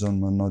उहाँले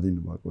जन्म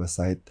नदिनु भएको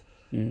सायद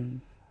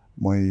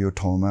म यो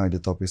ठाउँमा अहिले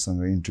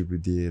तपाईँसँग इन्टरभ्यू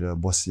दिएर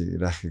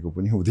बसिराखेको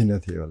पनि हुँदैन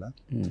थियो होला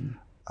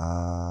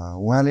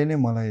उहाँले नै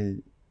मलाई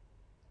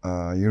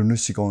हिँड्नु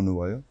सिकाउनु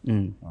भयो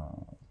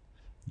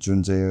जुन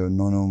चाहिँ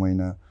 9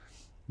 महिना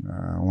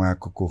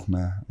उहाँको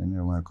कोखमा होइन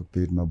उहाँको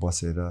पेटमा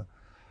बसेर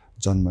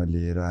जन्म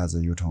लिएर आज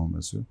यो ठाउँमा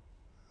छु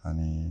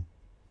अनि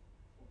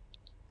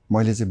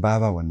मैले चाहिँ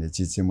बाबा भन्ने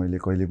चिज चाहिँ मैले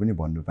कहिले पनि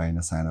भन्नु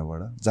पाइनँ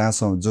सानोबाट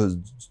जहाँसम्म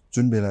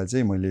जुन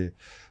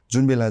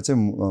बेला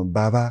चाहिँ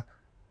बाबा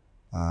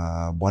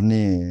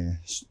भन्ने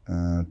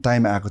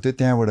टाइम आएको थियो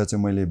त्यहाँबाट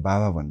चाहिँ मैले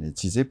बाबा भन्ने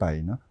चिजै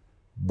पाइनँ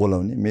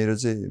बोलाउने मेरो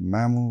चाहिँ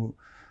मामु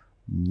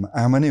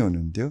आमा नै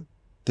हुनुहुन्थ्यो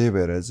त्यही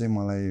भएर चाहिँ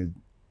मलाई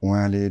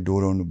उहाँले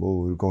डोराउनु भयो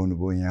हुर्काउनु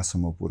भयो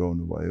यहाँसम्म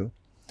पुर्याउनु भयो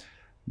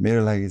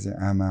मेरो लागि चाहिँ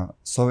आमा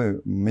सबै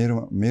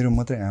मेरो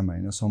मात्रै आमा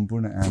होइन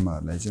सम्पूर्ण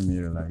आमाहरूलाई चाहिँ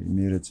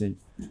मेरो चाहिँ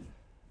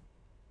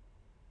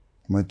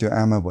म त्यो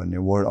आमा भन्ने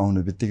वर्ड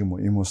आउनु बित्तिकै म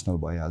इमोसनल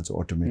भइहाल्छु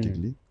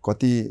अटोमेटिकली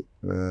कति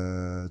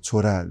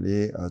छोराहरूले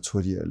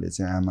छोरीहरूले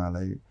चाहिँ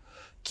आमालाई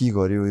के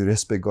गर्यो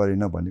रेस्पेक्ट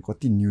गरेन भन्ने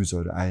कति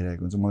न्युजहरू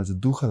आइरहेको हुन्छ मलाई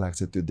चाहिँ दुःख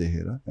लाग्छ त्यो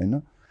देखेर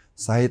होइन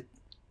सायद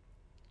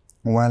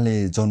उहाँले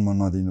जन्म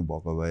नदिनु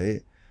भएको भए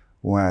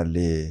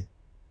उहाँहरूले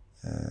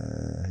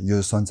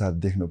यो संसार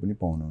देख्न पनि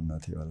पाउनुहुन्न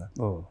थियो होला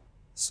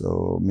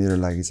सो मेरो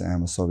लागि चाहिँ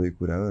आमा सबै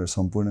कुरा हो र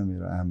सम्पूर्ण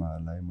मेरो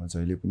आमाहरूलाई म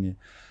जहिले पनि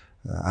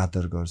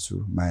आदर गर्छु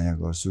माया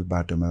गर्छु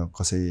बाटोमा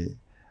कसै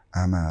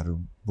आमाहरू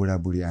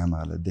बुढाबुढी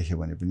आमाहरूलाई देख्यो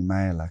भने पनि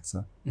माया लाग्छ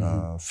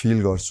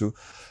फिल गर्छु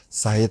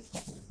सायद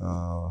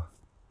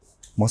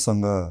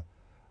मसँग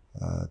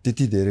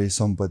त्यति धेरै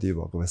सम्पत्ति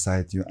भएको भए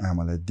सायद यो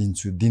आमालाई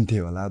दिन्थे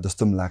होला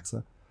जस्तो पनि लाग्छ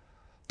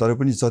तर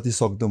पनि जति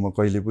सक्दो म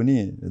कहिले पनि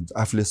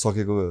आफूले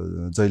सकेको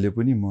जहिले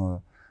पनि म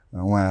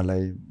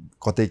उहाँहरूलाई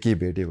कतै केही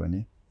भेट्यो भने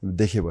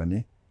देखेँ भने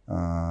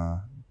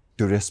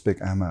त्यो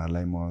रेस्पेक्ट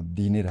आमाहरूलाई म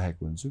दिइ नै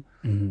राखेको हुन्छु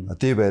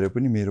त्यही भएर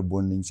पनि मेरो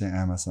बोन्डिङ चाहिँ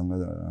आमासँग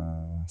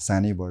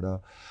सानैबाट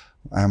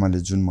आमाले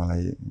जुन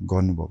मलाई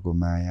गर्नुभएको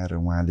माया र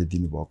उहाँले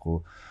दिनुभएको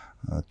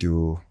त्यो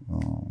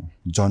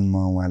जन्म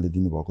उहाँले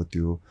दिनुभएको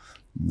त्यो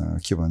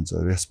के भन्छ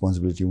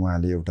रेस्पोन्सिबिलिटी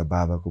उहाँले एउटा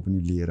बाबाको पनि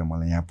लिएर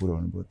मलाई यहाँ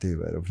पुर्याउनु भयो त्यही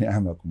भएर पनि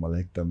आमाको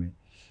मलाई एकदमै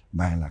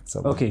माया लाग्छ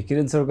ओके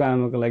किरण सरको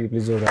आमाको लागि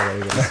प्लिज जोड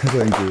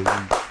थ्याङ्क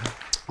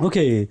यू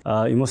ओके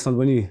इमोसनल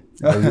पनि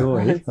भयो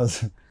है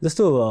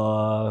जस्तो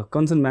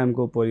कञ्चन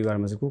म्यामको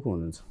परिवारमा चाहिँ को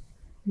हुनुहुन्छ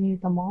मेरो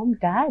त मम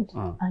ड्याड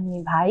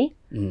अनि भाइ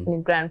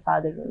अनि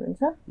ग्रान्डफादर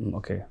हुनुहुन्छ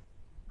ओके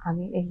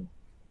हामी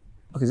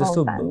ओके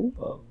जस्तो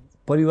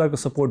परिवारको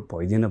सपोर्ट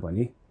भइदिएन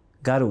भने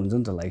गाह्रो हुन्छ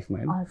नि त लाइफमा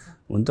होइन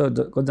हुन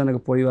त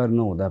कतिजनाको परिवार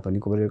नहुँदा पनि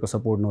परिवारको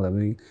सपोर्ट नहुँदा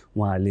पनि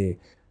उहाँहरूले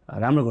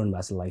राम्रो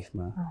गर्नुभएको छ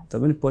लाइफमा तर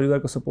पनि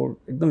परिवारको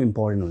सपोर्ट एकदम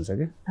इम्पोर्टेन्ट हुन्छ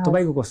कि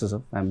तपाईँको कस्तो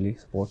छ फ्यामिली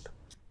सपोर्ट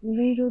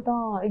मेरो त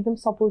एकदम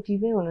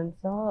सपोर्टिभै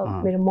हुनुहुन्छ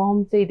मेरो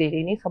मम चाहिँ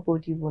धेरै नै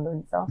सपोर्टिभ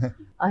हुनुहुन्छ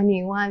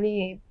अनि उहाँले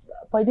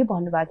पहिले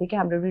भन्नुभएको थियो कि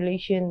हाम्रो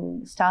रिलेसन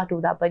स्टार्ट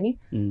हुँदा पनि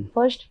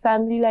फर्स्ट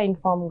फ्यामिलीलाई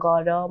इन्फर्म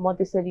गर म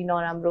त्यसरी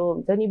नराम्रो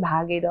हुन्छ नि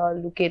भागेर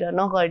लुकेर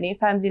नगर्ने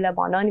फ्यामिलीलाई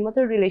भन अनि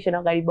मात्रै रिलेसन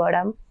अगाडि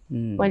बढाम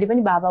मैले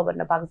पनि बाबा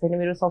भन्न पाएको छैन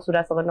मेरो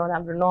ससुरासँग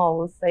नराम्रो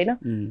नहोस् होइन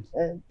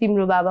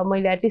तिम्रो बाबा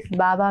मैले एटलिस्ट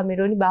बाबा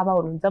मेरो नि बाबा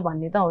हुनुहुन्छ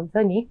भन्ने त हुन्छ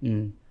नि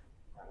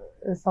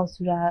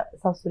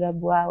ससुरा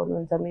बुवा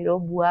हुनुहुन्छ मेरो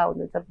बुवा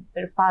हुनुहुन्छ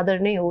मेरो फादर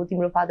नै हो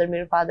तिम्रो फादर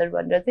मेरो फादर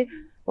भनेर चाहिँ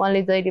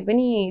उहाँले जहिले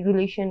पनि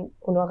रिलेसन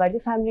हुनु अगाडि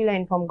चाहिँ फ्यामिलीलाई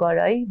इन्फर्म गर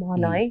है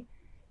भन है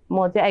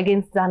म चाहिँ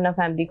एगेन्स्ट जान्न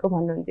फ्यामिलीको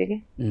भन्नुहुन्थ्यो कि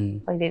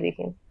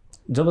पहिल्यैदेखि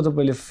जब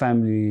तपाईँले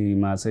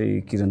फ्यामिलीमा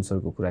चाहिँ किरण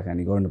सरको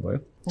कुराकानी गर्नुभयो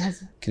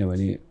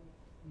किनभने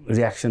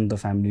रियाक्सन त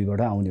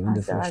फ्यामिलीबाट आउने हो नि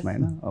त फर्स्टमा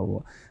होइन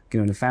अब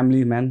किनभने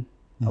फ्यामिली म्यान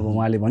अब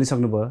उहाँले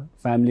भनिसक्नुभयो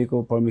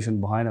फ्यामिलीको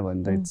पर्मिसन भएन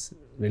भने त इट्स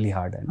रियली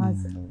हार्ड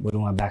होइन बरु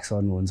उहाँ ब्याक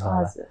सर्नुहुन्छ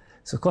होला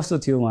सो कस्तो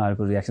थियो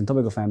उहाँहरूको रियाक्सन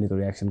तपाईँको फ्यामिलीको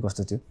रियाक्सन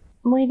कस्तो थियो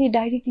मैले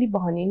डाइरेक्टली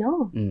भनिनँ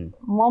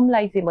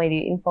ममलाई चाहिँ मैले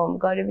इन्फर्म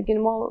गरेँ किन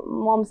म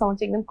ममसँग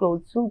चाहिँ एकदम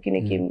क्लोज छु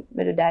किनकि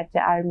मेरो ड्याड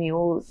चाहिँ आर्मी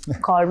हो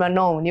घरमा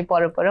नहुने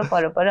पर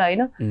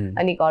होइन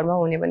अनि घरमा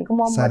हुने भनेको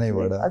मम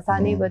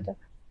सानैबाट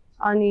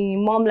अनि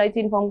ममलाई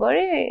चाहिँ इन्फर्म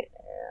गरेँ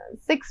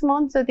 6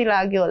 months जति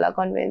लाग्यो होला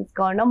कन्भिन्स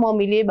गर्न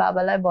मम्मीले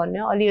बाबालाई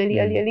भन्यो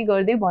अलिअलि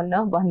गर्दै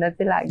भन्न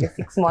चाहिँ लाग्यो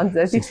 6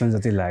 months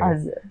जति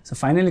लाग्यो सो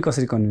फाइनली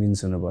कसरी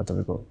कन्भिन्स हुनुभयो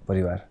तपाईँको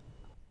परिवार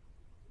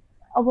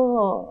अब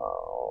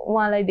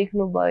उहाँलाई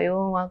देख्नुभयो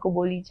उहाँको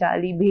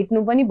बोलीचाली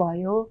भेट्नु पनि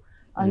भयो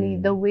अनि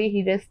द वे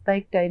हि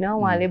रेस्पेक्ट होइन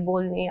उहाँले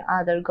बोल्ने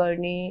आदर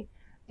गर्ने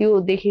त्यो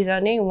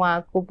देखेर नै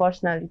उहाँको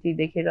पर्सनालिटी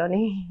देखेर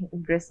नै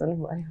इम्प्रेस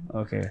हुनुभयो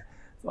ओके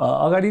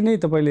अगाडि नै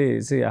तपाईँले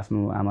चाहिँ आफ्नो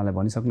आमालाई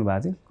भनिसक्नु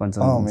भएको थियो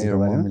कञ्चन मेरो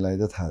मम्मीलाई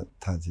त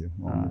थाहा थियो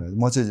मम्मीलाई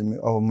म चाहिँ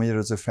अब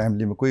मेरो चाहिँ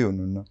फ्यामिलीमा कोही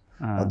हुनुहुन्न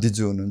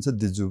दिजु हुनुहुन्छ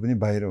दिजु पनि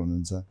बाहिर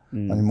हुनुहुन्छ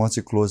अनि म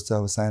चाहिँ क्लोज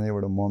चाहिँ अब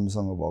सानैबाट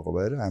मम्मीसँग भएको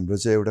भएर हाम्रो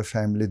चाहिँ एउटा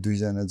फ्यामिली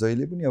दुईजना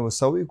जहिले पनि अब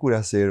सबै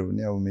कुरा सेयर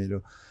हुने अब मेरो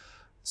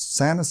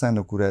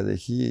सानो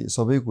कुरादेखि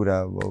सबै कुरा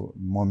अब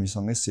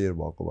मम्मीसँगै सेयर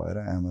भएको भएर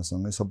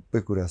आमासँगै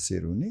सबै कुरा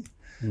सेयर हुने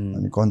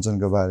अनि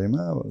कञ्चनको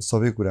बारेमा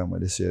सबै कुरा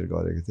मैले सेयर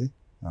गरेको थिएँ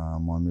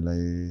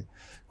मम्मीलाई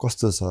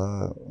कस्तो छ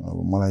अब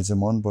मलाई चाहिँ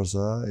मनपर्छ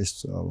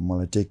अब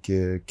मलाई टेक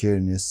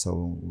केयरनेस छ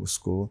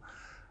उसको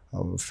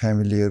अब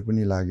फ्यामिलियर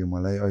पनि लाग्यो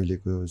मलाई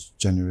अहिलेको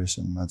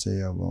जेनेरेसनमा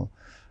चाहिँ अब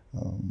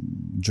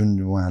जुन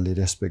उहाँले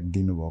रेस्पेक्ट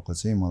दिनुभएको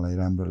चाहिँ मलाई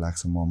राम्रो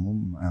लाग्छ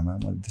आमा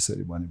मैले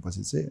त्यसरी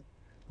भनेपछि चाहिँ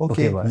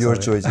ओके योर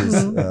चोइसेस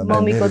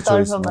मम्मी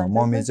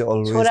चाहिँ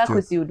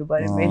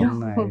अलवेज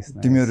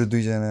तिमीहरू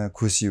दुईजना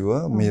खुसी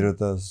हो मेरो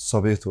त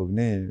सबै थोक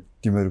नै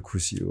तिमीहरू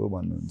खुसी हो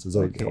भन्नुहुन्छ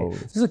जहिले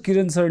जस्तो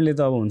किरण सरले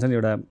त अब हुन्छ नि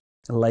एउटा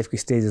लाइफको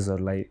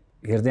स्टेजेसहरूलाई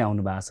हेर्दै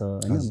आउनु भएको छ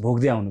होइन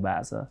भोग्दै आउनु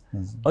भएको छ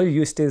अहिले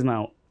यो स्टेजमा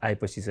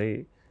आएपछि चाहिँ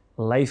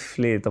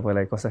लाइफले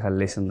तपाईँलाई कस्तो खाले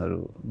लेसनहरू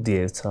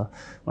दिएको छ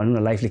भनौँ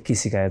न लाइफले के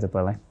सिकायो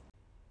तपाईँलाई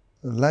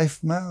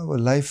लाइफमा अब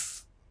लाइफ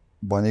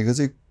भनेको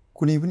चाहिँ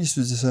कुनै पनि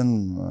सिचुएसन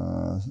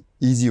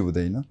इजी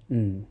हुँदैन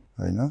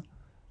होइन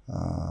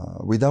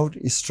विदाउट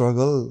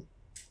स्ट्रगल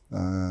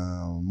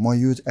म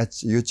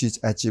यो चिज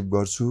एचिभ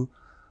गर्छु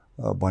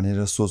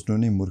भनेर सोच्नु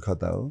नै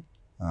मूर्खता हो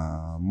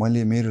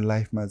मैले मेरो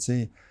लाइफमा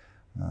चाहिँ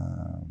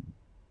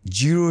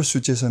जिरो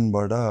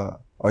सिचुएसनबाट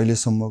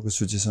अहिलेसम्मको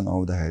सिचुएसन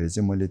आउँदाखेरि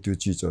चाहिँ मैले त्यो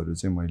चिजहरू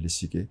चाहिँ मैले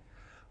सिकेँ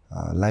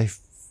life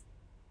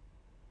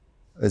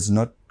is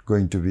not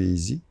going to be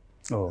easy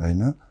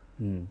होइन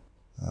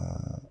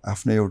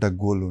आफ्नो एउटा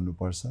गोल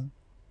हुनुपर्छ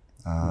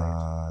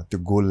त्यो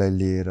गोललाई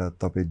लिएर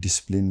तपाईँ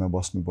डिसिप्लिनमा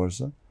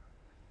बस्नुपर्छ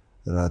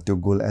र त्यो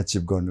गोल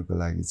एचिभ गर्नुको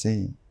लागि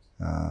चाहिँ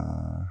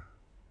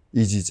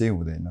इजी चाहिँ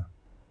हुँदैन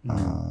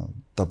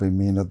तपाईँ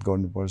मेहनत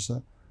गर्नुपर्छ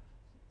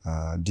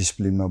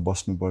डिसिप्लिनमा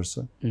बस्नुपर्छ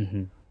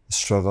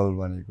स्ट्रगल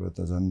भनेको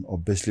त झन्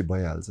अभियसली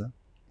भइहाल्छ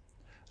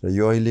र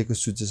यो अहिलेको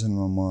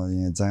सिचुएसनमा म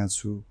यहाँ जहाँ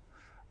छु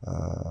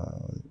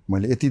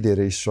मैले यति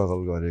धेरै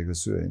स्ट्रगल गरेको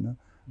छु होइन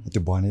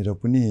त्यो भनेर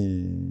पनि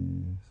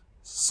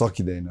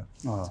सकिँदैन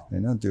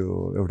होइन त्यो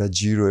एउटा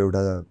जिरो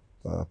एउटा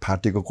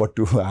फाटेको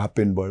कट्टु हाफ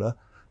पेन्टबाट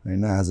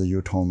होइन आज यो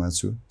ठाउँमा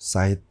छु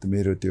सायद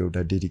मेरो त्यो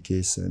एउटा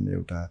डेडिकेसन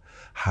एउटा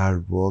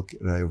हार्डवर्क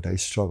र एउटा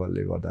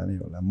स्ट्रगलले गर्दा नै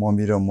होला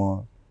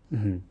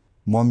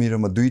मम्मी र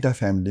म दुईवटा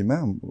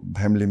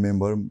फ्यामिली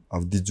मेम्बर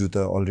अब दिजु त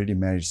अलरेडी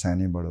म्यारिड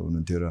सानैबाट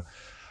हुनुहुन्थ्यो र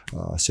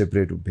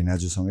सेपरेट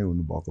भिनाजुसँगै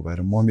हुनुभएको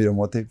भएर मम्मी र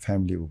म चाहिँ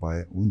फ्यामिली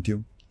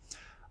हुन्थ्यौँ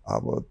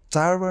अब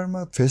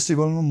चाडबाडमा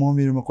फेस्टिभलमा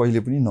मम्मीहरूमा कहिले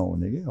पनि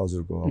नहुने कि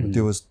हजुरको अब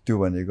त्यो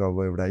भनेको अब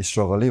एउटा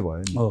स्ट्रगलै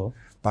भयो नि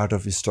पार्ट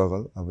अफ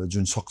स्ट्रगल अब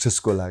जुन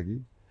सक्सेसको लागि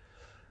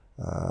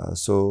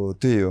सो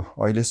त्यही हो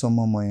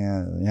अहिलेसम्म म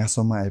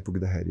यहाँसम्म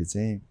आइपुग्दाखेरि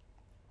चाहिँ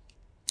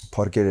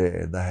फर्केर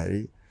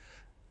हेर्दाखेरि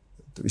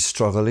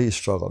स्ट्रगलै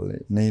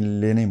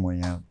नै म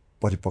यहाँ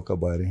परिपक्व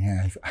भएर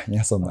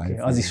यहाँसम्म आएँ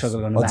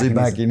अझै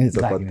बाँकी नै छ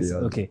कति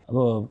ओके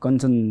अब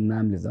कञ्चन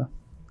नामले त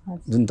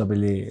जुन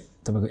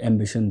तपाईँको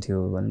एम्बिसन थियो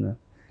भनौँ न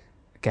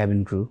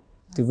क्याबिन क्रू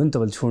त्यो पनि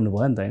तपाईँले छोड्नु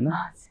भयो नि त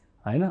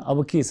होइन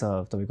अब के छ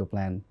तपाईँको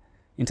प्लान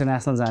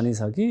इन्टरनेसनल जाने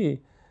छ कि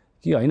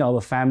होइन अब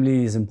फ्यामिली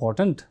इज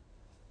इम्पोर्टेन्ट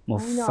म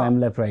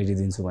फ्यामिलीलाई प्रायोरिटी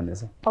दिन्छु भन्ने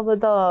छ अब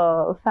त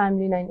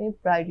फ्यामिलीलाई नै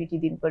प्रायोरिटी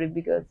दिनु पऱ्यो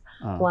बिकज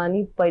उहाँ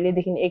नि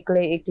पहिल्यैदेखि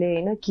एक्लै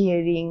होइन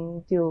केयरिङ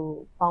त्यो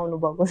पाउनु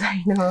भएको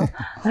छैन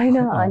होइन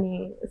अनि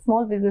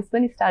स्मल बिजनेस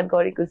पनि स्टार्ट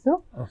गरेको छु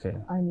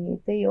अनि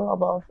त्यही हो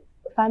अब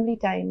फ्यामिली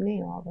टाइम नै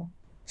हो अब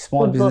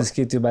स्मल बिजनेस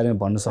के त्यो बारेमा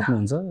भन्न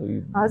सक्नुहुन्छ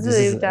हजुर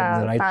एउटा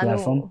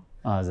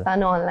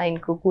सानो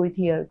अनलाइनको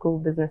कुर्तीहरूको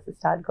बिजनेस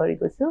स्टार्ट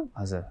गरेको छु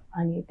हजुर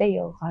अनि त्यही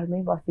हो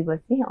घरमै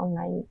बसी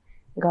अनलाइन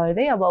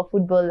गर्दै अब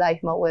फुटबल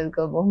लाइफमा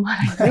वेलकम हो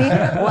मलाई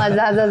चाहिँ उहाँ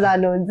जहाँ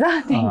जानुहुन्छ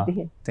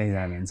त्यही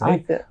जानुहुन्छ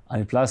है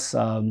अनि प्लस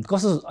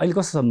अहिले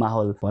कस्तो छ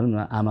माहौल भनौँ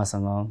न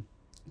आमासँग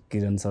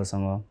किरण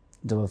सरसँग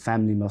जब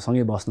फ्यामिलीमा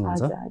सँगै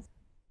बस्नुहुन्छ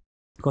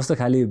कस्तो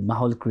खाले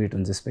माहौल क्रिएट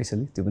हुन्छ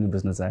स्पेसली त्यो पनि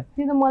बुझ्न चाहे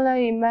त्यो त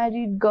मलाई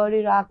म्यारिड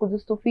गरेर आएको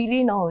जस्तो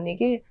फिलै नहुने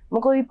कि म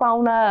कोही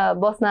पाहुना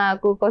बस्न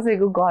आएको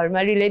कसैको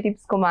घरमा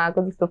रिलेटिभ्सकोमा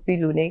आएको जस्तो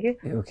फिल हुने कि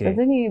हुन्छ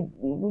नि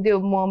त्यो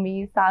मम्मी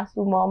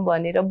सासू मम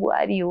भनेर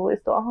बुहारी हो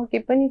यस्तो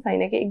केही पनि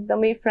छैन कि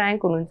एकदमै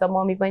फ्रेङ्क हुनुहुन्छ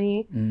मम्मी पनि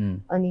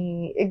अनि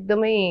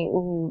एकदमै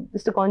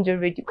त्यस्तो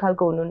कन्जर्भेटिभ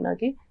खालको हुनुहुन्न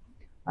कि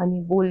अनि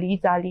बोली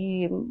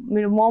चाली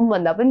मेरो मम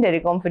भन्दा पनि धेरै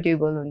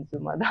कम्फर्टेबल हुन्छु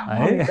म त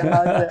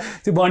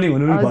त्यो बन्डिङ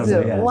हुनु नि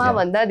पर्छ उहाँ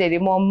भन्दा धेरै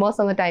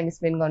मसँग टाइम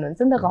स्पेन्ड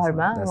गर्नुहुन्छ नि त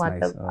घरमा उहाँ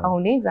त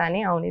आउने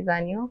जाने हो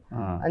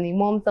अनि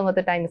ममसँग त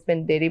टाइम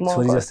स्पेन्ड धेरै म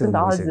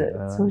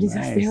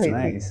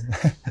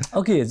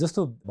ओके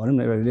जस्तो भनौँ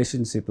न एउटा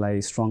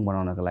रिलेसनसिपलाई स्ट्रङ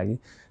बनाउनको लागि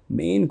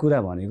मेन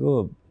कुरा भनेको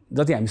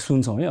जति हामी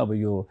सुन्छौँ है अब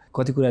यो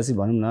कति कुरा चाहिँ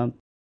भनौँ न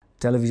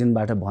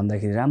टेलिभिजनबाट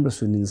भन्दाखेरि राम्रो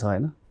सुनिन्छ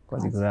होइन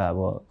कति कुरा अब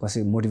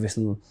कसै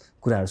मोटिभेसनल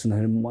कुराहरू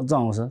सुन्दाखेरि मजा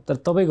आउँछ तर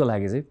तपाईँको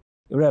लागि चाहिँ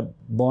एउटा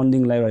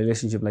बन्डिङलाई एउटा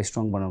रिलेसनसिपलाई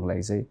स्ट्रङ बनाउनको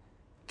लागि चाहिँ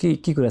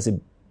के कुरा चाहिँ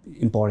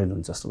इम्पोर्टेन्ट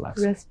हुन्छ जस्तो लाग्छ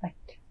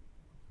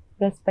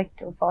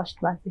रेस्पेक्ट हो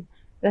फर्स्टमा चाहिँ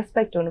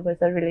रेस्पेक्ट हुनुपर्छ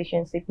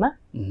रिलेसनसिपमा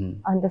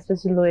अनि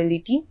त्यसपछि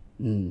लोयलिटी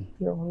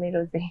त्यो हो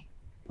मेरो चाहिँ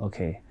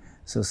ओके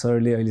सो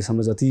सरले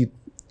अहिलेसम्म जति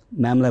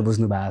म्यामलाई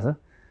बुझ्नु भएको छ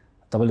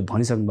तपाईँले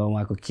भनिसक्नु भयो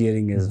उहाँको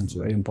केयरिङ इज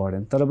भेरी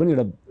इम्पोर्टेन्ट तर पनि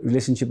एउटा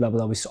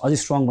रिलेसनसिपलाई अब अझै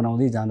स्ट्रङ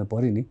बनाउँदै जानु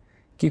पऱ्यो नि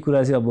के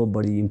कुरा चाहिँ अब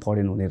बढी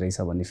इम्पोर्टेन्ट हुने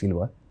रहेछ भन्ने फिल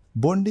भयो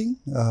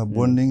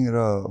बन्डिङ र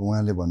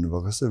उहाँले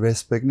भन्नुभएको जस्तो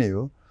रेस्पेक्ट नै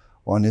हो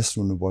अनेस्ट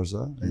हुनुपर्छ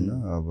होइन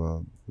अब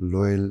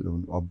लोयल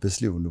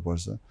अभियसली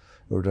हुनुपर्छ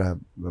एउटा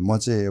म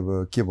चाहिँ अब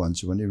के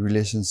भन्छु भने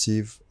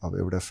रिलेसनसिप अब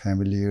एउटा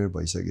फ्यामिलियर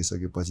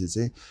भइसकेपछि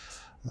चाहिँ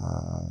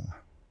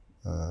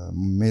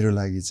मेरो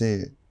लागि चाहिँ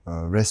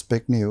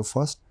रेस्पेक्ट नै हो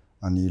फर्स्ट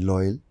अनि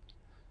लोयल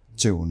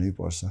चाहिँ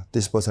हुनैपर्छ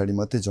त्यस पछाडि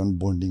मात्रै झन्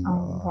बन्डिङ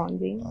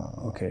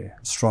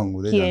स्ट्रङ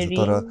हुँदै जान्छ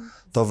तर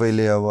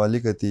तपाईँले अब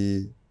अलिकति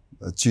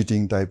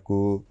चिटिङ टाइपको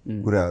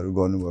कुराहरू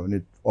गर्नुभयो भने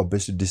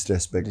अभियसली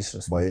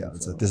डिसरेस्पेक्ट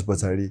भइहाल्छ त्यस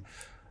पछाडि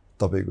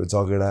तपाईँको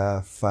झगडा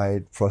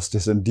फाइट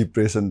फ्रस्ट्रेसन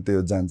डिप्रेसन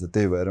त्यो जान्छ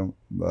त्यही भएर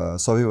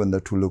सबैभन्दा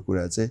ठुलो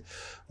कुरा चाहिँ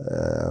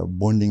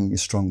बोन्डिङ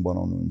स्ट्रङ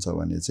बनाउनुहुन्छ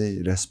भने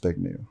चाहिँ रेस्पेक्ट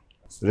नै हो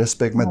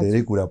रेस्पेक्टमा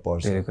धेरै कुरा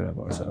पर्छ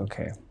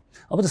ओके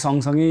अब त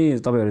सँगसँगै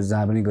तपाईँहरू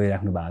जहाँ पनि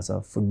गइराख्नु भएको छ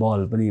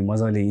फुटबल पनि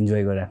मजाले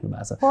इन्जोय गरिराख्नु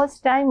भएको छ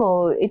फर्स्ट टाइम हो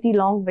यति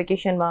लङ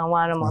भेकेसनमा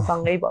उहाँ र म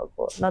सँगै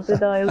भएको नत्र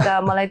त एउटा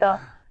मलाई त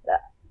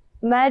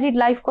म्यारिड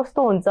लाइफ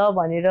कस्तो हुन्छ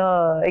भनेर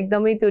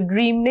एकदमै त्यो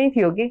ड्रिम नै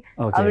थियो कि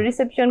अब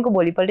रिसेप्सनको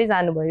भोलिपल्टै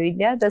जानुभयो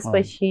इन्डिया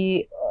त्यसपछि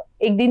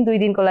एक दिन 2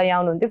 दिनको लागि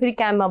आउनुहुन्थ्यो फेरि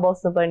क्याम्पमा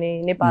बस्नुपर्ने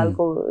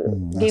नेपालको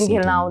गेम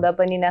खेल्न आउँदा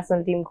पनि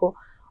नेसनल टिमको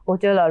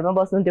होटलहरुमा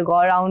बस्नुहुन्थ्यो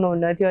घर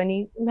आउनुहुन्न थियो अनि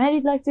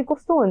म्यारिड लाइफ चाहिँ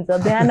कस्तो हुन्छ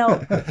बिहान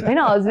हैन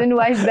हस्बेन्ड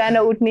वाइफ बिहान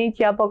उठ्ने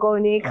चिया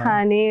पकाउने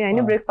खाने हैन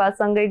ब्रेकफास्ट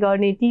सँगै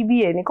गर्ने टिभी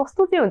हेर्ने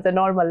कस्तो चाहिँ हुन्छ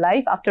नर्मल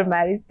लाइफ आफ्टर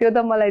म्यारिज त्यो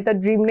त मलाई त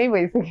ड्रिम नै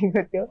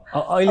भइसकेको थियो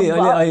अहिले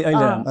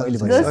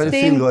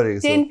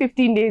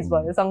 10-15 डेज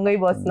भयो सँगै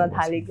बस्न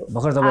थालेको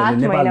भर्खर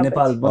तपाईहरुले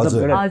नेपाल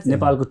मतलब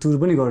नेपालको टुर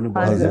पनि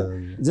गर्नुभयो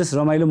जस्ट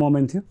रमाइलो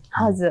मोमेन्ट थियो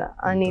हजुर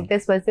अनि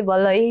त्यसपछि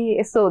बल्ल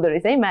यस्तो हुँदो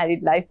रहेछ है म्यारिड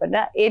लाइफ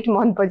भनेर 8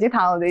 मन्थ पछि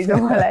थाहा हुँदैछ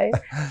मलाई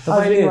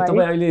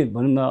तपाईँ अहिले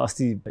भनौँ न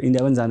अस्ति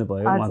इन्डिया पनि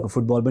जानुभयो उहाँको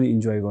फुटबल पनि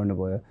इन्जोय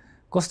गर्नुभयो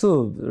कस्तो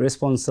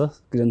रेस्पोन्स छ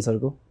किरण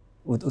सरको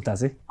उता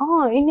चाहिँ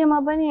इन्डियामा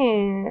पनि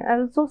आई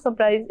वाज सो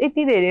सरप्राइज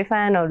यति धेरै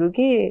फ्यानहरू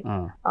के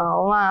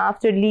उहाँ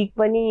आफ्टर लिग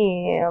पनि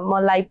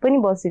म लाइभ पनि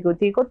बसेको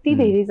थिएँ कति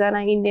धेरैजना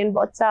इन्डियन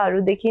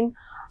बच्चाहरूदेखि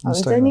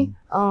हुन्छ नि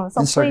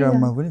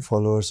इन्स्टाग्राममा पनि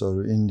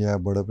फलोवर्सहरू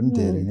इन्डियाबाट पनि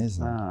धेरै नै छ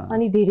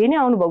अनि धेरै नै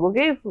आउनुभएको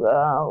के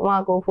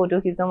उहाँको फोटो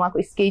खिच्न उहाँको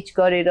स्केच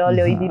गरेर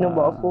ल्याइदिनु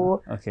भएको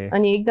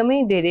अनि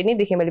एकदमै धेरै नै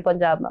देखेँ मैले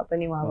पन्जाबमा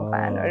पनि उहाँको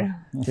फ्यानहरू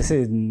त्यसै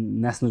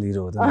नेसनल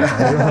हिरो हो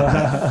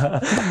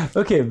त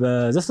ओके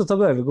जस्तो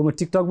तपाईँहरूको म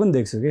टिकटक पनि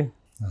देख्छु कि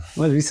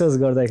मैले रिसर्च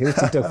गर्दाखेरि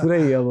टिकटक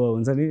पुरै अब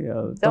हुन्छ नि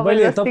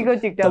तपाईले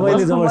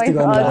जबरजस्ती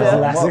गर्नु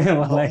लाग्छ के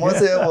मलाई म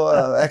चाहिँ अब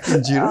एक्टिङ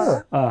जिरो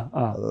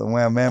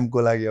उहाँ म्यामको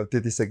लागि अब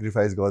त्यति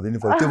सेक्रिफाइस गर्दिनु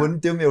पर्यो त्यो पनि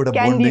त्यो पनि एउटा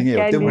बोन्डिङै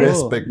हो त्यो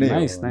रेस्पेक्ट नै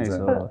नाइस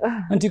हो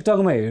अनि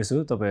टिकटकमा हेर्छु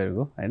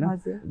तपाईहरुको हैन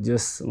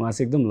जस उहाँ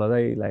चाहिँ एकदम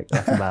लजाइ लाइक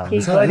राख्नु भएको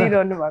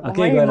हुन्छ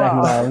के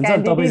गरिराख्नु भएको हुन्छ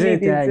तपाई चाहिँ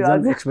त्यहाँ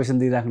एकदम एक्सप्रेसन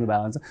दिइराख्नु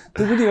भएको हुन्छ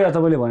त्यो पनि एउटा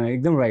तपाईले भने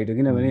एकदम राइट हो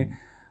किनभने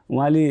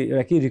उहाँले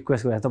एउटा के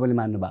रिक्वेस्ट गरेर तपाईले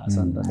मान्नु भएको छ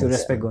नि त त्यो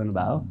रेस्पेक्ट गर्नु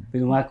भएको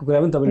फेरि उहाँको कुरा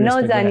पनि तपाईले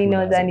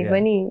नजानी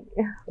पनि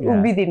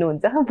उभिदिनु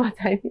हुन्छ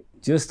पछाडी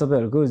जस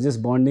तपाईहरुको जस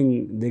बन्डिङ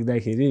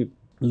देख्दाखेरि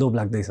लोभ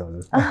लाग्दैछ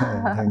हजुर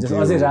जस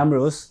अझै राम्रो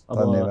होस्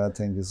धन्यवाद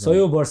थ्यांक यू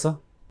 100 वर्ष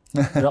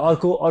र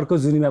अर्को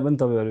जुनीमा पनि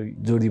तपाईहरु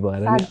जोडी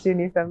भएर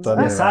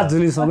 7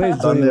 जुनीसम्मै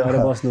जोडी भएर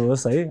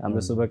बस्नुहोस् है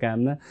हाम्रो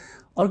शुभकामना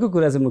अर्को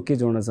कुरा चाहिँ म के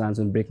जोड्न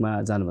चाहन्छु ब्रेकमा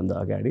जानुभन्दा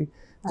अगाडि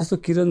जस्तो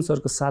किरण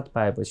सरको साथ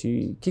पाएपछि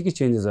के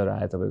चेन्जेसहरु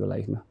आयो तपाईको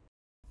लाइफमा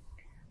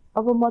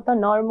अब म त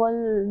नर्मल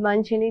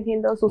मान्छे नै थिएँ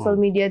नि त सोशल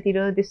मिडियातिर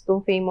त्यस्तो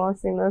फेमस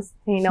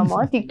थिएन म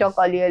टिकटक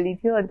अलिअलि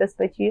थियो अनि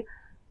त्यसपछि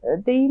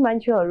त्यही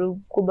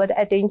मान्छेहरूकोबाट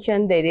एटेन्सन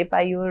धेरै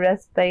पाइयो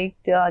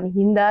रेस्पेक्ट अनि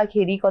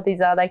हिँड्दाखेरि कतै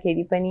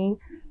जाँदाखेरि पनि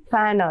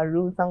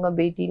फ्यानहरूसँग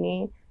भेटिने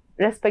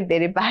रेस्पेक्ट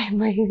धेरै पाएँ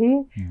मैले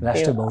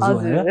राष्ट्र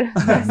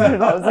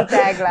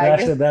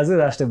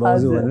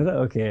भाउजू भनेर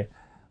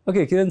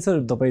ओके किरण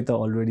सर तपाईँ त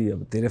अलरेडी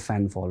अब धेरै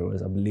फ्यान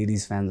फलोवर्स अब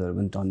लेडिज फ्यान्सहरू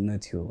पनि टन्न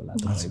थियो होला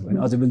तपाईँको पनि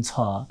अझै पनि छ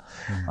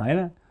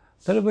हैन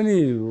तर पनि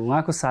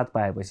उहाँको साथ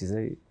पाएपछि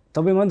चाहिँ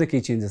तपाईँमा त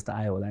केही चेन्जेस त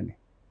आयो होला नि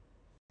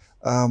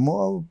म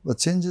अब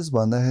चेन्जेस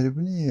भन्दाखेरि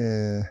पनि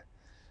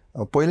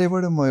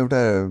पहिल्यैबाट म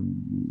एउटा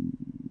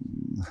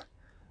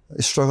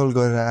स्ट्रगल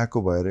गरेर आएको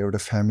भएर एउटा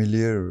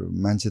फ्यामिलियर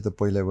मान्छे त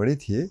पहिल्यैबाटै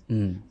थिएँ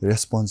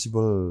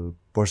रेस्पोन्सिबल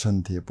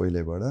पर्सन थिएँ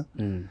पहिल्यैबाट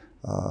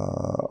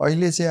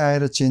अहिले चाहिँ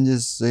आएर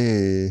चेन्जेस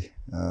चाहिँ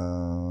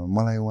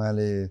मलाई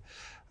उहाँले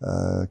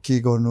के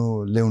गर्नु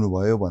ल्याउनु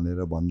भयो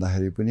भनेर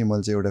भन्दाखेरि पनि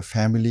मैले चाहिँ एउटा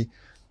फ्यामिली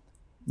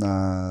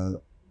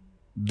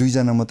 2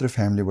 जना मात्रै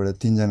फ्यामिलीबाट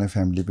 3 जना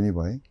फ्यामिली पनि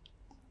भए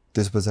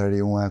त्यस पछाडि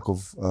उहाँको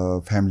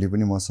फ्यामिली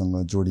पनि मसँग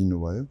जोडिनु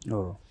भयो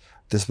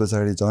त्यस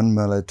पछाडि झन्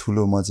मलाई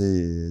ठुलो म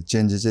चाहिँ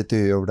चेन्जेस चाहिँ त्यो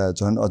एउटा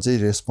झन् अझै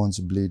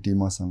रेस्पोन्सिबिलिटी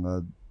मसँग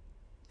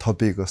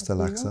थपिएको जस्तो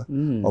लाग्छ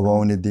अब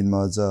आउने दिनमा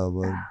अझ अब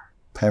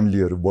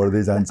फ्यामिलीहरू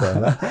बढ्दै जान्छ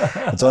होला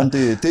झन्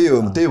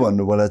त्यही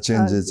भन्नुपर्दा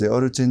चेन्जेस चाहिँ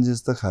अरू चेन्जेस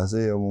त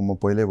खासै अब म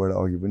पहिल्यैबाट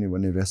अघि पनि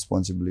भने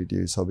रेस्पोन्सिबिलिटी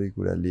सबै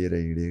कुरा लिएर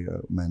हिँडेको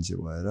मान्छे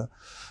भएर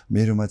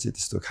मेरोमा चाहिँ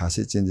त्यस्तो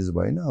खासै चेन्जेस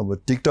भएन अब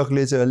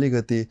टिकटकले चाहिँ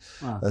अलिकति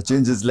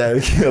चेन्जेस ल्यायो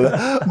कि होला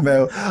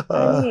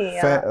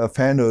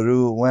फ्यानहरू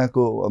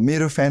उहाँको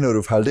मेरो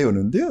फ्यानहरू फाल्टै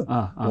हुनुहुन्थ्यो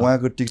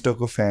उहाँको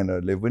टिकटकको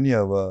फ्यानहरूले पनि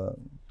अब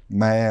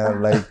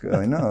माया लाइक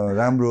हैन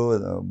राम्रो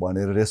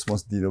भनेर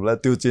रेस्पोन्स दिनु होला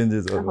त्यो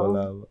चेन्जेसहरु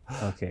होला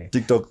अब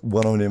टिकटक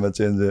बनाउनेमा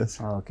चेन्जेस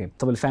ओके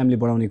तपाईले फ्यामिली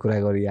बढाउने कुरा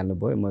गरिहाल्नु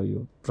भयो म यो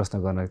प्रश्न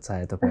गर्न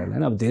चाहे तपाईहरुलाई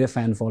हैन अब धेरै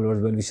फ्यान फलोवर्स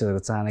पनि विशेषको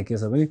चाहना के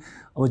छ भने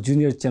अब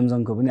जुनियर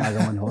चेम्जङको पनि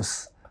आगमन होस्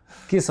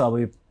के छ अब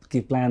के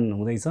प्लान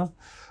हुँदैछ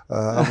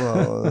अब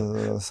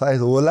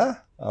सायद होला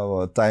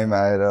अब टाइम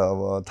आएर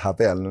अब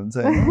थापै हाल्नुहुन्छ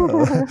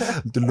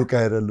हैन त्यो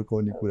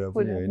लुकाउने कुरा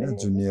पनि हैन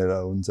जुनियर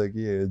हुन्छ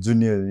कि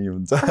जुनियर नि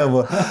हुन्छ अब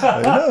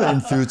हैन इन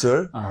फ्युचर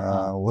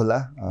होला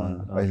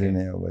अहिले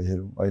नै अब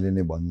हेरौँ अहिले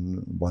नै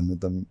भन्नु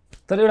त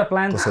तर एउटा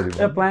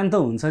प्लान त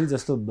हुन्छ नि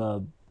जस्तो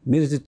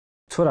मेरो चाहिँ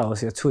छोरा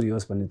होस् या छोरी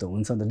होस् भन्ने त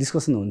हुन्छ नि त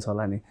डिस्कसन हुन्छ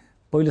होला नि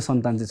पहिलो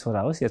सन्तान चाहिँ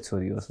छोरा होस् या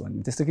छोरी होस्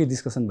भन्ने त्यस्तो केही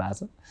डिस्कसन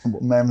भएको छ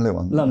म्यामले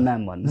भन्नु ल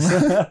म्याम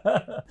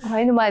भन्नुहोस्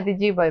होइन मलाई त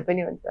जे भए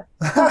पनि हुन्छ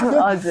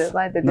हजुर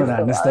मलाई त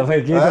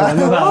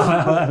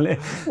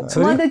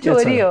म त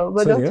छोरी हो म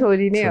त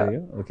छोरी नै हो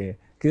ओके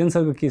किरण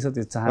सरको के छ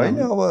त्यो चाहना होइन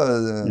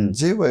अब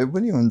जे भए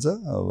पनि हुन्छ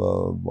अब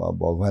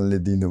भगवानले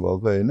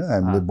दिनुभएको होइन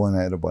हामीले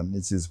बनाएर भन्ने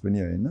चिज पनि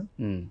होइन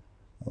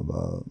अब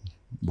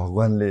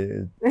भगवानले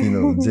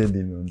जे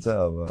दिनुहुन्छ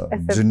अब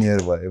जुनियर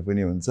भए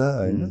पनि हुन्छ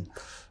होइन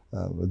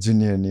अब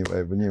जुनियर नि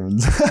भए पनि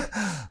हुन्छ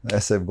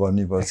एक्सेप्ट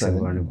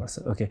गर्नुपर्छ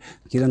ओके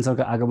किरण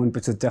सरको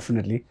आगमनपछि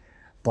डेफिनेटली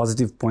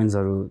पोजिटिभ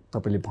पोइन्ट्सहरू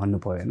तपाईँले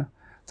भन्नुभयो होइन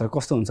तर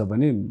कस्तो हुन्छ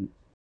भने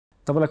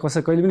तपाईँलाई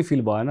कसै कहिले पनि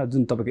फिल भएन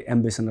जुन तपाईँको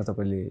एम्बिसनलाई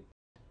तपाईँले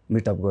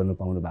मिटअप गर्नु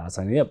पाउनु भएको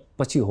छैन या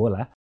पछि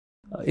होला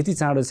यति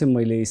चाँडो चाहिँ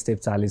मैले स्टेप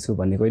चालेछु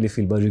भन्ने कहिले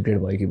फिल भयो रिग्रेट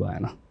भयो कि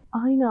भएन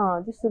होइन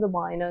त्यस्तो त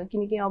भएन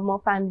किनकि अब म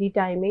फ्यामिली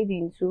टाइमै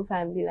दिन्छु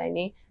फ्यामिलीलाई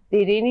नै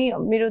धेरै नै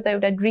मेरो त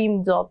एउटा ड्रिम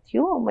जब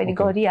थियो मैले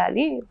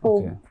गरिहालेँ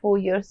 4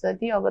 इयर्स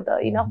जति अब त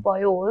इनफ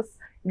भयो होस्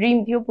ड्रिम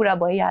थियो पुरा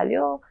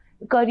भइहाल्यो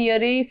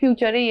करियरै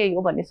फ्युचरै यही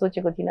हो भन्ने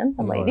सोचेको थिइनँ नि त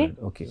मैले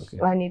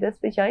अनि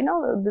त्यसपछि होइन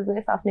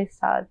बिजनेस आफ्नै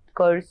स्टार्ट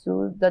गर्छु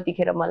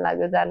जतिखेर मन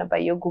लाग्यो जान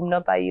पाइयो घुम्न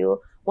पाइयो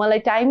मलाई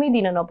टाइमै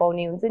दिन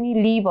नपाउने हुन्छ नि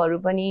लिभहरू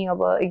पनि अब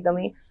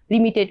एकदमै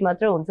लिमिटेड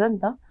मात्र हुन्छ नि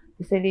त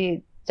त्यसैले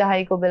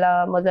चाहेको बेला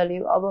मजाले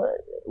अब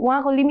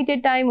उहाँको लिमिटेड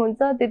टाइम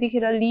हुन्छ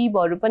त्यतिखेर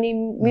लिभहरू पनि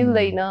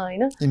मिल्दैन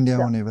होइन इन्डिया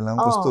आउने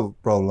बेलामा कस्तो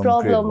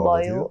प्रब्लम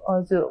भयो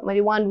हजुर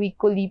मैले 1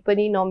 विकको लिभ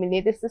पनि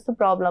नमिल्ने त्यस्तो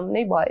प्रब्लम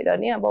नै भएर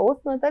नि अब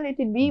होस् न त लेट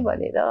इट बी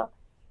भनेर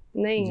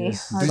नै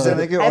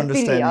दुईजनाकै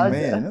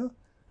अन्डरस्ट्यान्डिङमै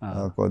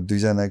होइन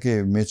दुईजनाकै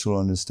म्युचुअल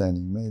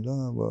अन्डरस्ट्यान्डिङमै ल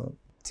अब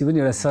त्यो पनि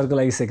एउटा सरको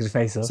लागि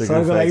सेक्रिफाइस हो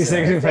सरको लागि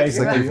सेक्रिफाइस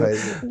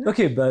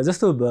ओके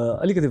जस्तो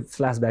अलिकति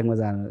फ्ल्यासब्याकमा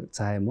जान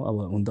चाहे म अब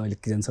हुन त अहिले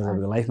किरण सर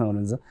तपाईँको लाइफमा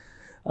हुनुहुन्छ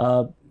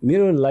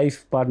मेरो लाइफ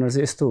पार्टनर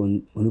चाहिँ यस्तो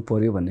हुनु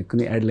पर्यो भन्ने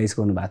कुनै एडभाइस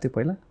गर्नु भएको थियो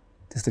पहिला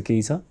त्यस्तो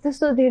केही छ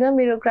त्यस्तो थिएन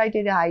मेरो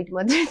क्राइटेरिया हाइट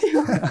मात्रै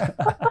थियो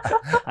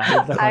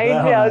हाइट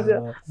हजुर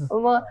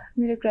म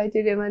मेरो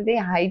क्राइटेरियामा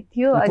चाहिँ हाइट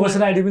थियो अनि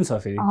पर्सनालिटी पनि छ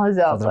फेरि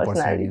हजुर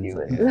पर्सनालिटी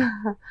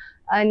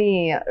अनि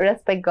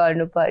रेस्पेक्ट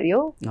गर्नु पर्यो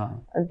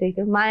त्यही त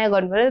माया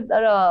गर्नु पर्यो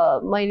तर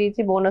मैले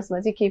चाहिँ बोनसमा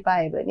चाहिँ के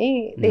पाएँ भने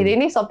धेरै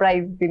नै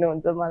सरप्राइज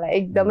दिनुहुन्छ मलाई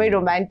एकदमै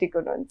रोमान्टिक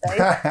हुनुहुन्छ है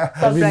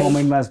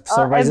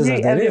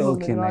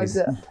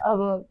अब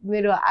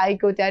मेरो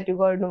आईको ट्याटु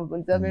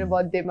गर्नुहुन्छ मेरो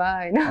बर्थडेमा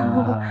होइन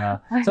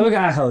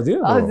हजुर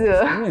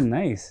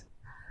नाइस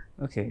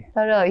ओके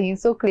तर हि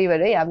सो क्लेभर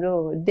है हाम्रो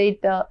डेट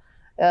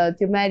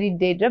त्यो म्यारिड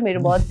डेट र मेरो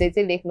बर्थडे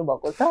चाहिँ लेख्नु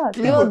भएको छ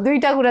त्यो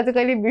दुईटा कुरा चाहिँ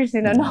कहिले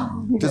बिर्सिन न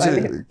त्यो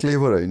चाहिँ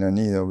क्लेभर होइन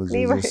नि अब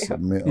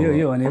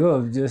यो भनेको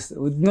जस्ट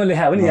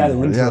नलेखा पनि याद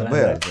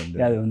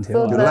हुन्थ्यो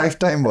लाइफ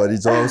टाइम भरि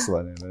जाओस्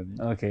भनेर नि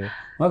ओके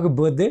उहाँको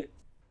birthday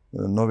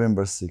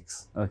November 6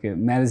 okay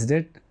marriage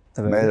date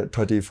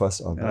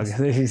 31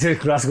 August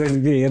cross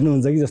गर्ने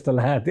हेर्नुहुन्छ कि जस्तो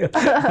लाग्यो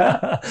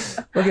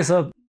ओके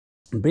सर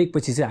ब्रेक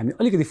पछि चाहिँ हामी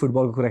अलिकति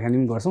फुटबलको कुराकानी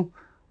पनि गर्छौँ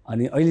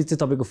अनि अहिले चाहिँ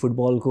तपाईँको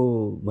फुटबलको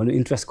भन्नु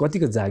इन्ट्रेस्ट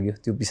कतिको जाग्यो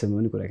त्यो विषयमा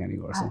पनि कुराकानी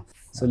गर्छौँ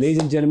so ladies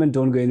and gentlemen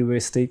don't go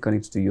anywhere stay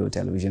connected to यो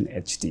television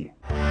HD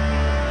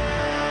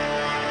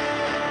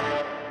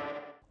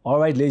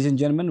all right ladies and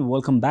gentlemen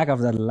welcome back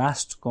after the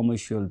last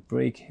commercial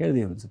brake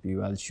हेर्दै हुनुहुन्छ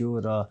PYL सो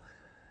र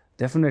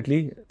डेफिनेटली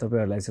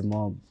तपाईँहरूलाई चाहिँ म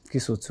के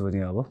सोध्छु भने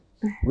अब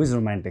विज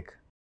रोमान्टिक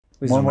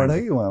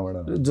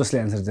जसले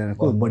एन्सर दिएन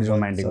को बढी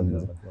रोमान्टिक हुन्छ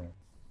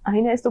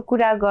होइन यस्तो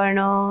कुरा गर्न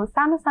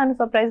सानो सानो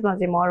सरप्राइजमा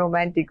चाहिँ म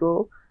रोमान्टिक हो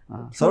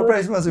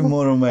सरप्राइजमा चाहिँ म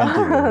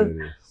रोमान्टिक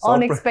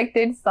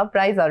अनएक्सपेक्टेड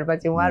सरप्राइजहरुमा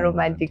चाहिँ उहाँ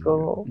रोमान्टिक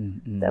हो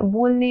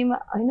बोल्नेमा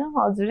हैन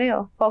हजुरै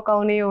हो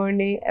पकाउने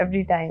ओर्ने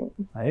एभ्री टाइम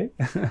है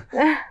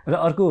र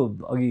अर्को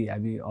अघि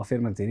हामी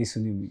अफेयरमा धेरै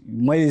सुन्यौं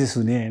मैले चाहिँ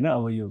सुने हैन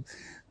अब यो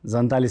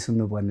जनताले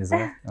सुन्नु पर्ने छ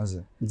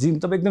हजुर जिम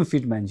तपाईं एकदम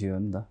फिट मान्छे हो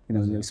नि त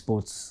किनभने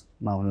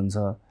स्पोर्ट्समा हुनुहुन्छ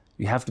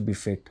you have to be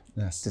fit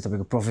त्यो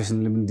तपाईको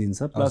प्रोफेसनले पनि दिन्छ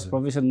प्लस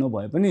प्रोफेसन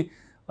नभए पनि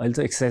अहिले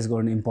चाहिँ एक्सर्साइज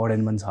गर्नु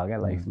इम्पोर्टेन्ट पनि छ क्या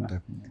लाइफमा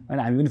होइन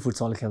हामी पनि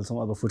फुटसल खेल्छौँ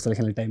अब फुटसल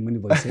खेल्ने टाइम पनि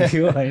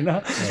भइसक्यो होइन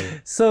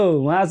सो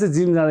उहाँ चाहिँ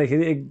जिम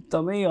जाँदाखेरि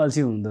एकदमै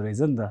अल्छी हुँदो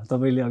रहेछ नि त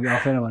तपाईँले अघि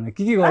अफेरमा भने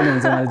के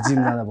गर्नुहुन्छ उहाँले जिम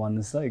जाँदा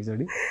भन्नुहोस् त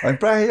एकचोटि अनि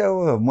प्रायः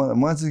अब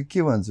म चाहिँ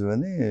के भन्छु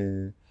भने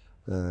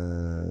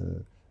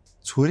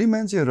छोरी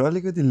मान्छेहरू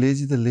अलिकति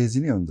लेजी त लेजी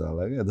नै हुन्छ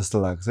होला क्या जस्तो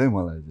लाग्छ है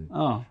मलाई चाहिँ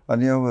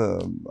अनि अब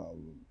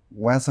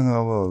उहाँसँग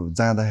अब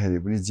जाँदाखेरि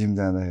पनि जिम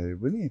जाँदाखेरि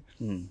पनि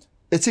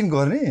एकछिन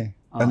गर्ने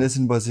अनि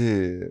एकछिनपछि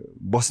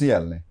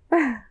बसिहाल्ने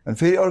अनि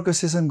फेरि अर्को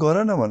सेसन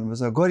गर न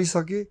भन्नुपर्छ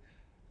गरिसकेँ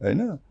होइन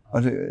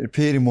अनि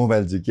फेरि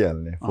मोबाइल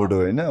झिकिहाल्ने फोटो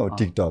होइन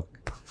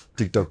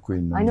टिकटक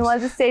क्विन होइन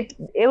मैले सेट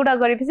एउटा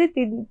गरेपछि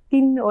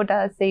तीनवटा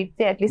सेट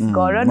चाहिँ एटलिस्ट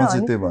गर न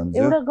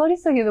एउटा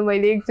गरिसकेँ त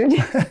मैले एकचोटि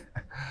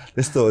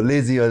त्यस्तो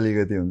लेजी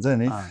अलिकति हुन्छ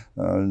नि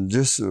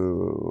जस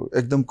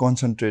एकदम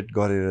कन्सन्ट्रेट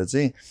गरेर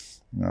चाहिँ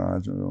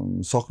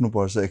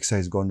सक्नुपर्छ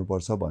एक्सर्साइज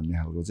गर्नुपर्छ भन्ने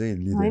खालको चाहिँ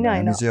लिँदैन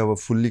हामी चाहिँ अब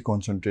फुल्ली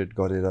कन्सन्ट्रेट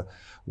गरेर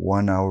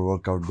 1 आवर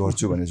वर्कआउट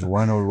गर्छु भने चाहिँ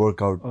 1 आवर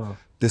वर्कआउट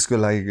त्यसको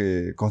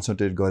लागि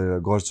कन्सन्ट्रेट गरेर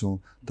गर्छौँ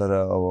तर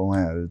अब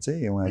उहाँ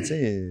चाहिँ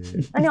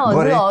अनि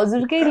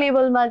हजुरकै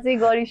लेभलमा चाहिँ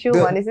गरिसो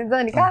भनेपछि त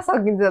अनि कहाँ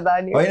सकिन्छ त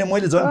अनि होइन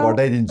मैले झन्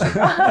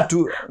घटाइदिन्छु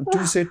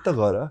 2 सेट त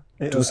गर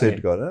 2 सेट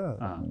गर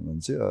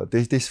भन्छ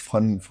त्यही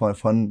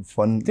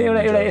फन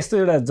एउटा यस्तो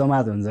एउटा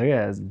जमात हुन्छ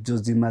क्या जो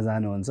जिममा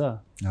जानुहुन्छ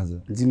हजुर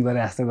जिम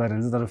गरेर जस्तो गरे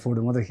हुन्छ तर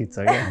फोटो मात्रै खिच्छ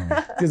क्या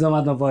त्यो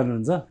जमातमा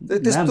पर्नुहुन्छ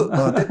त्यस्तो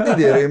त्यति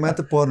धेरैमा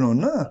त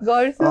पर्नुहुन्न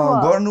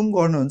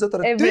गर्नुहुन्छ तर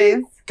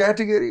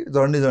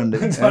क्याटेगोरी झन्डै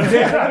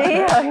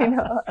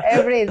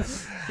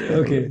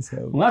ओके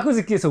उहाँको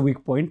चाहिँ के छ विक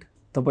पोइन्ट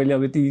तपाईँले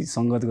अब यति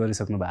सङ्गत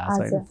गरिसक्नु भएको छ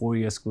होइन 4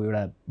 इयर्सको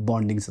एउटा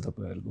बन्डिङ छ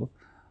तपाईँहरूको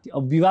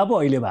अब विवाह पो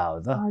अहिले भयो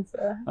त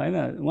होइन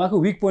उहाँको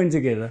विक पोइन्ट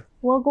चाहिँ के छ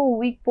उहाँको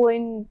विक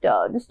पोइन्ट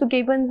जस्तो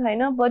केही पनि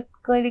छैन बट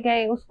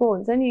कहिलेकाहीँ उसको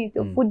हुन्छ नि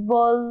त्यो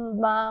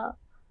फुटबलमा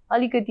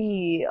अलिकति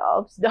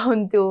अप्स डाउन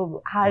त्यो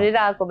हारेर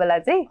आएको बेला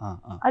चाहिँ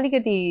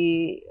अलिकति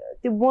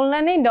त्यो बोल्न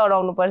नै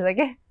डराउनु पर्छ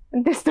क्या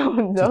त्यस्तो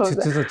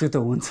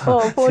हुन्छ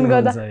फोन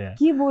गर्दा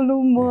के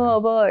बोलौँ म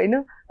अब होइन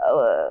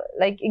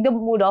लाइक एकदम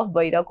मुड अफ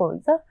भइरहेको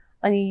हुन्छ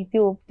अनि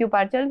त्यो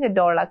पार्ट चाहिँ अलिकति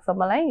डर लाग्छ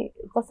मलाई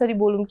कसरी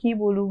बोलौँ के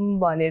बोलौँ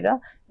भनेर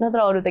नत्र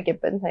अरू त केही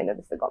पनि छैन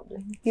त्यस्तो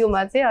कम्प्लेन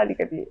त्योमा चाहिँ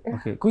अलिकति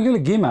कोही कोहीले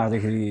गेम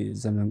हार्दाखेरि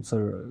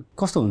सर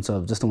कस्तो हुन्छ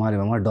जस्तो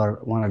उहाँलाई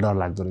डर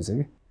लाग्दो रहेछ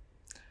कि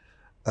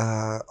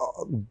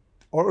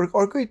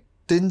अर्कै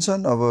टेन्सन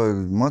अब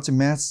म चाहिँ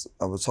म्याच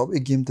अब सबै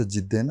गेम त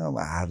जित्दैन अब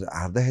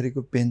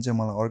हार्दाखेरिको पेन चाहिँ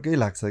मलाई अर्कै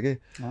लाग्छ कि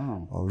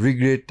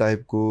रिग्रेट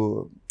टाइपको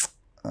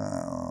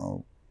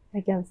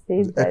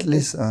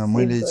एटलिस्ट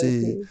मैले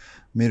चाहिँ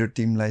मेरो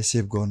टिमलाई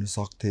सेभ गर्नु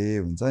सक्थेँ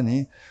हुन्छ नि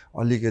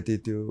अलिकति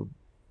त्यो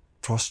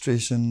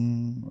फ्रस्ट्रेसन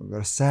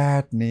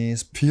स्याडनेस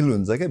फिल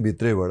हुन्छ क्या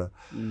भित्रैबाट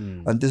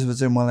अनि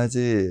त्यसपछि मलाई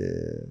चाहिँ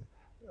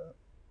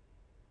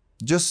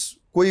जस्ट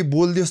कोही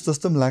बोलिदियोस्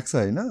जस्तो पनि लाग्छ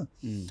होइन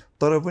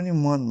तर पनि म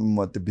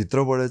त्यो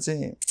भित्रबाट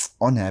चाहिँ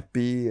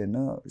अनह्याप्पी होइन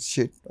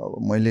सेट अब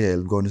मैले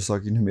हेल्प गर्नु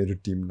सकिनँ मेरो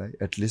टिमलाई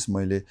एटलिस्ट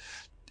मैले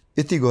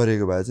यति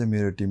गरेको भए चाहिँ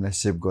मेरो टिमलाई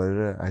सेभ गरेर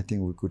I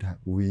think we could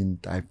win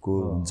टाइपको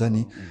हुन्छ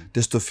नि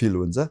त्यस्तो फिल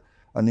हुन्छ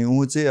अनि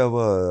ऊ चाहिँ अब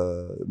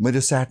मेरो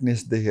स्याडनेस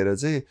देखेर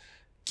चाहिँ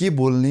के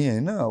बोल्ने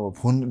होइन अब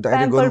फोन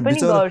डाइरेक्ट गर्नु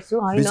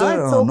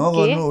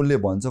नगर्नु उसले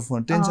भन्छ फोन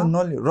टेन्सन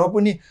नलियो र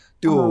पनि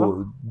त्यो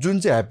जुन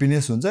चाहिँ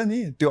ह्याप्पिनेस हुन्छ नि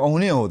त्यो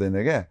आउनै आउँदैन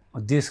क्या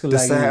देशको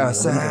लागि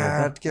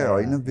स्याड क्या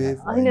होइन बेब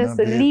हैन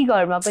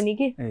लिगहरुमा पनि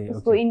के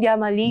उसको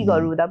इन्डियामा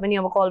लिगहरु हुँदा पनि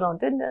अब कलमा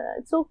हुन्थ्यो नि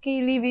सो के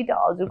लिभ इट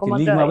हजुरको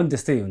मात्र लिगमा पनि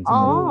त्यस्तै हुन्छ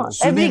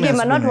एभ्री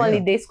गेममा नट ओन्ली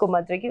देशको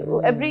मात्र के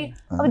एभ्री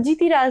अब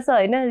जितिरहेछ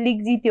हैन लिग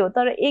जित्यो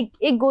तर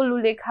एक गोल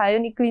उले खायो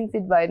नि क्लीन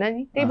सिट भएन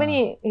नि त्यही पनि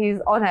हि इज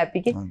अनह्याप्पी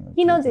के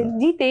किन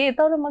जिते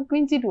तर म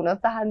क्लीन सिट हुन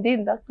चाहन्थे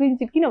नि त क्लीन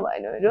सिट किन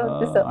भएन र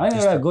त्यस्तो हैन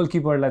एउटा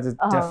गोलकिपरलाई चाहिँ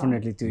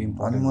डेफिनेटली त्यो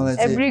इम्पोर्टेन्ट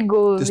एभ्री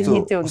गोल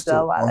हिट हुन्छ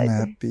उहाँलाई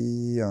अनह्याप्पी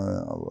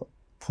अब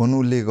फोन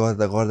उसले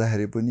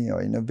गर्दाखेरि पनि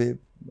होइन बेब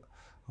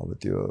अब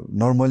त्यो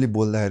नर्मली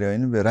बोल्दाखेरि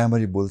होइन बे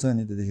राम्ररी बोल्छ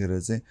नि त्यतिखेर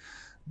चाहिँ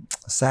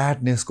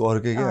स्याडनेसको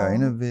अर्कै क्या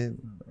होइन बेब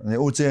अनि ऊ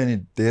चाहिँ अनि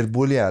धेर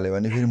बोलिहाल्यो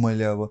भने फेरि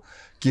मैले अब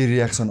के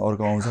रियाक्सन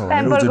अर्को आउँछ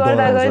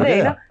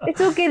भनेर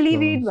इट्स ओके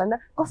लिभ इट भन्दा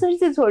कसरी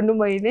चाहिँ छोड्नु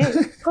मैले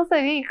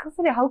कसरी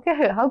how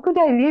could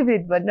I leave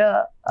it भनेर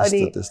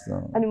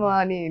अनि म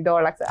अनि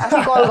डर लाग्छ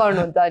आफै कल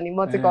गर्नुहुन्छ अनि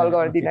म चाहिँ कल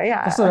गर्दिनँ है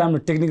कस्तो राम्रो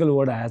टेक्निकल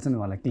वर्ड आएछ नि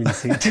मलाई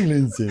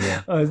क्लिन सिट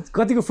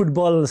कतिको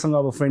फुटबलसँग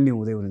अब फ्रेन्डली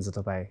हुँदै हुनुहुन्छ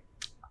तपाईँ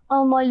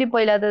मैले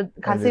पहिला त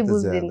खासै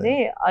बुझ्दिनँ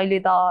थिएँ अहिले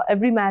त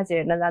एभ्री म्याच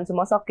हेर्न जान्छु म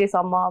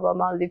सकेसम्म अब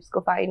मालदिभ्सको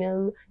फाइनल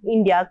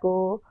इन्डियाको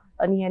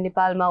अनि यहाँ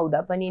नेपालमा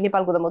हुँदा पनि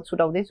नेपालको त म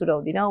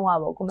छुटाउँदिनँ उहाँ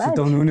भएको म्याच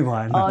छुटाउँदिनँ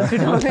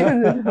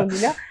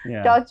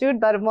टचवुड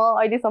तर म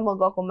अहिलेसम्म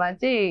गएकोमा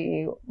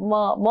चाहिँ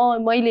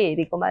मैले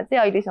हेरेकोमा चाहिँ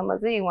अहिलेसम्म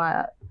चाहिँ उहाँ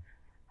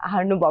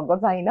हार्नु भएको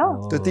छैन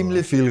त्यो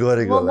तिमीले फिल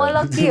गरेको म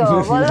लकी हो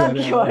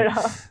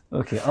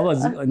ओके अब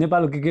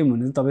नेपालको के गेम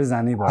हुनु तपाईँ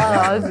जानै पर्छ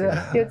हजुर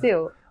त्यो चाहिँ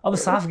हो अब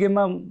साफ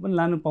गेममा पनि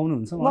लानु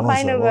पाउनुहुन्छ म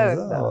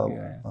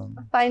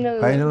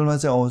फाइनलमा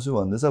चाहिँ आउँछु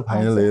भन्दैछ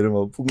फाइनल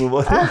हेरौँ पुग्नु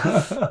पर्यो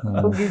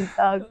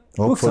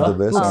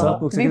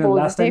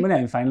लास्ट टाइम पनि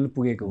हामी फाइनल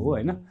पुगेको हो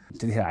होइन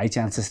त्यतिखेर हाई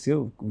चान्सेस थियो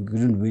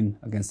कुडन्ट विन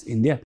अगेन्स्ट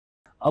इन्डिया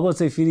अब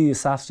चाहिँ फेरि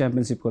साफ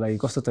च्याम्पियनसिपको लागि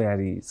कस्तो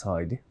तयारी छ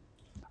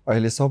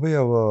अहिले सबै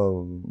अब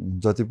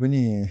जति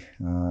पनि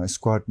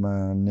स्क्वाडमा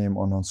नेम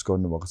अनाउन्स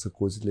गर्नुभएको छ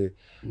कोचले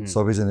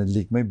सबैजना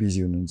लिगमै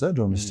बिजी हुनुहुन्छ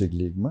डोमेस्टिक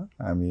लिगमा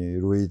हामी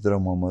रोहित र म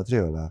मात्रै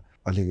होला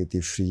अलिकति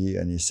फ्री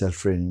अनि सेल्फ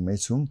ट्रेनिङमै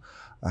छौँ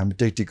हामी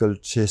टेक्टिकल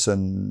सेसन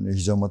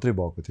हिजो मात्रै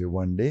भएको थियो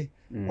 1 डे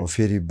अब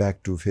फेरि ब्याक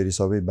टु फेरि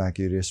सबै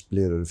बाँकी रेस्ट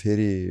प्लेयरहरू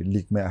फेरि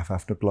लिगमै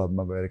आफ्नो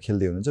क्लबमा गएर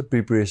खेल्दै हुनुहुन्छ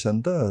प्रिपरेसन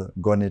त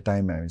गर्ने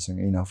टाइम हामीसँग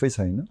इनफै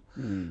छैन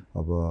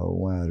अब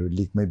उहाँहरू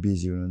लिगमै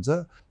बिजी हुनुहुन्छ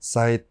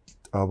सायद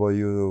अब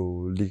यो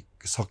लिग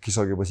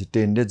सकिसकेपछि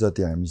 10 डेज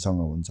जति हामीसँग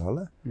हुन्छ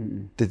होला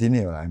त्यति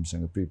नै होला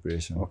हामीसँग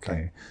प्रिपरेसन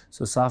ओके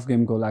सो साफ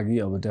गेमको लागि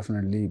अब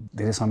डेफिनेटली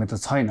धेरै समय त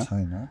छैन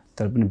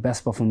तर पनि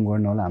बेस्ट पर्फर्म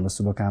गर्नु होला हाम्रो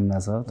शुभकामना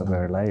छ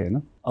तपाईँहरूलाई होइन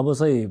अब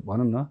चाहिँ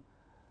भनौँ न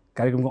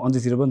कार्यक्रमको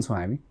अन्त्यतिर पनि छौँ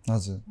हामी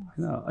हजुर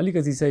होइन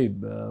अलिकति चाहिँ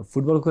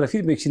फुटबलको कुरा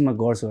फेरि एकछिनमा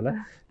गर्छु होला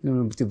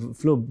त्यो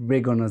फ्लो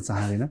ब्रेक गर्न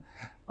चाहँदैन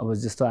अब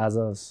जस्तो आज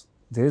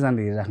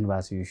धेरैजनाले हेरिराख्नु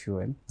भएको छ यो सो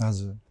होइन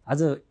हजुर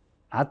आज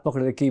हात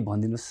पक्रेर केही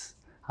भनिदिनुहोस्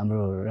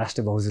हाम्रो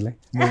राष्ट्रिय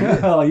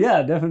भाउजूलाई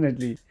या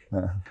डेफिनेटली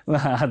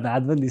हात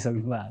पनि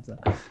दिइसक्नु भएको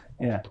छ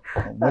या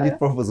मैले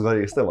प्रपोज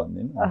गरेको जस्तो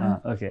भन्दिनँ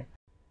ओके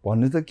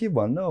भन्नु त के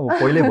भन्नु अब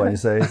पहिल्यै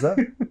भनिसकेको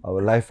छ अब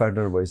लाइफ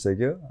पार्टनर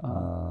भइसक्यो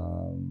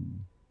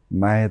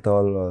माया त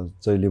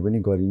जहिले पनि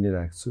गरि नै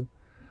राख्छु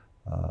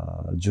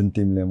जुन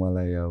तिमीले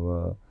मलाई अब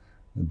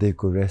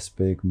दिएको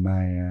रेस्पेक्ट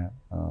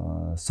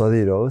माया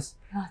सधैँ रहोस्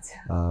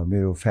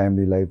मेरो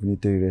फ्यामिलीलाई पनि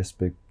त्यही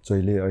रेस्पेक्ट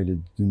जहिले अहिले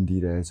जुन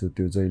दिइरहेको छु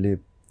त्यो जहिले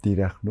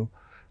दिइराख्नु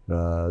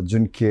र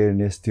जुन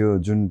केयरनेस थियो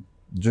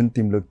जुन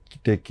तिम्रो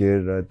टेक केयर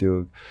र त्यो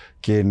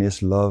केयरनेस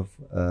लभ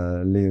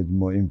ले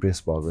म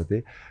इम्प्रेस भएको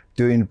थिएँ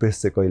त्यो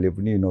इम्प्रेस चाहिँ कहिले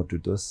पनि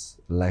नटुटोस्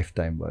life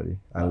टाइमभरि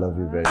I love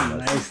you very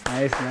much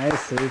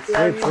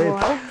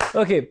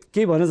okay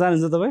के भन्न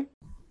चाहनुहुन्छ तपाईँ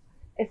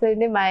यसरी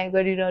नै माया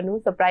गरिरहनु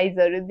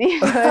सरप्राइजहरू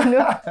दिइरहनु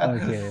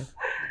ओके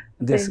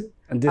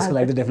देशको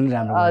लागि त डेफिनेटली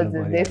राम्रो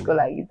हजुर देशको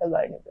लागि त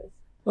गर्नुपर्छ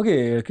ओके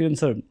किरण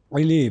सर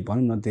अहिले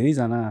भनौँ न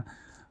धेरैजना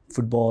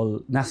फुटबल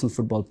नेसनल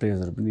फुटबल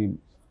प्लेयर्सहरू पनि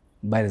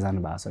बाहिर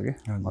जानु भएको छ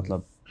क्या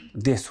मतलब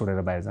देश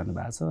छोडेर बाहिर जानु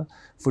भएको छ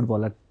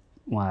फुटबललाई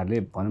उहाँहरूले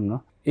भनौँ न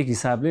एक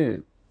हिसाबले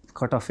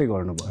कटअफै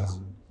गर्नुभयो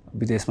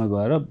विदेशमा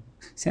गएर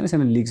सानो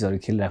सानो लिग्सहरू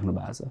खेलिराख्नु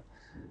भएको छ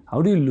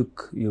हाउ डु यु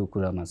लुक यो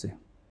कुरामा चाहिँ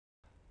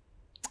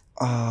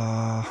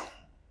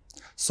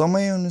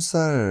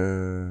समयअनुसार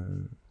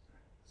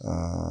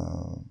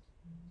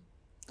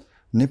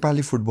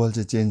नेपाली फुटबल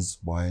चाहिँ चेन्ज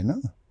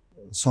भएन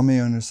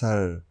समयअनुसार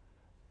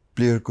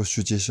प्लेयरको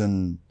सिचुएसन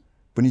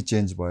पनि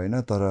चेन्ज भएन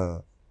तर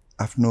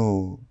आफ्नो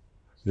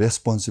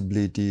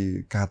रेस्पोन्सिबिलिटी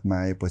काँधमा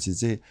आएपछि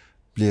चाहिँ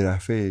प्लेयर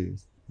आफै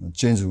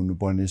चेन्ज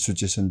हुनुपर्ने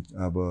सिचुएसन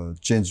अब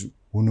चेन्ज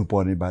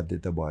हुनुपर्ने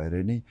बाध्यता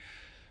भएर नै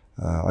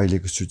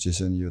अहिलेको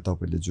सिचुएसन यो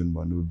तपाईँले जुन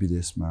भन्नु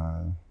विदेशमा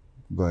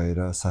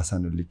गएर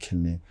सासानो लिग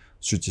खेल्ने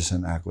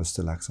सिचुएसन आएको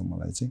जस्तो लाग्छ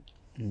मलाई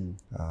चाहिँ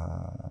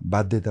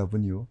बाध्यता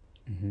पनि हो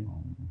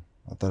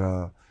तर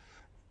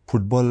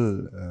फुटबल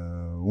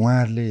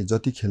उहाँहरूले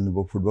जति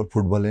खेल्नुभयो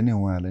फुटबलले नै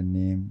उहाँहरूलाई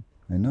नेम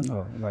होइन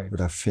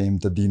एउटा फेम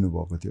त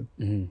दिनुभएको थियो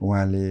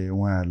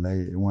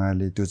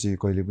उहाँहरूले त्यो चाहिँ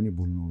कहिले पनि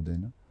भुल्नु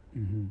हुँदैन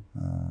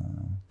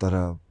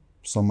तर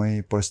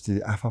समय परिस्थिति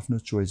आफ्नो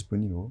चोइस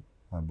पनि हो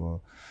अब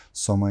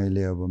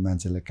समयले अब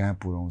मान्छेलाई कहाँ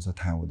पुर्याउँछ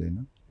थाहा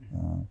हुँदैन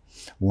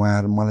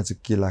उहाँहरू मलाई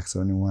चाहिँ के लाग्छ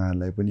भने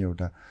उहाँहरूलाई पनि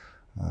एउटा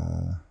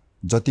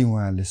जति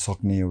उहाँहरूले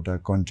सक्ने एउटा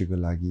कन्ट्रीको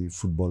लागि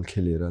फुटबल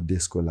खेलेर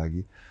देशको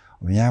लागि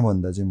अब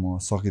यहाँभन्दा चाहिँ म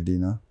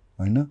सकिदिनँ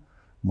होइन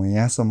म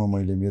यहाँसम्म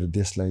मैले मेरो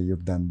देशलाई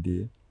योगदान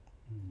दिएँ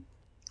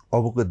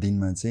अबको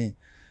दिनमा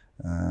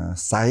चाहिँ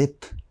सायद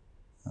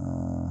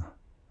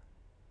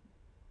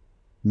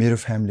मेरो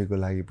फ्यामिलीको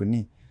लागि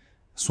पनि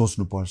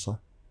सोच्नुपर्छ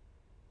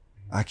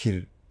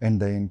आखिर एन्ड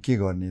द एन्ड के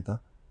गर्ने त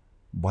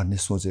भन्ने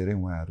सोचेरै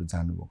उहाँहरू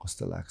जानुभयो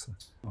कस्तो लाग्छ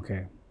ओके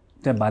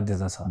त्यहाँ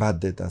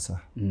बाध्यता छ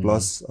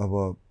प्लस अब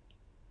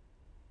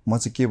म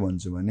चाहिँ के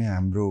भन्छु भने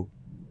हाम्रो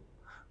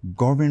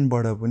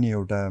गभर्मेन्टबाट पनि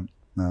एउटा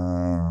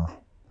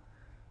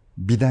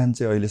विधान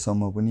चाहिँ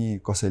अहिलेसम्म पनि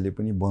कसैले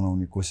पनि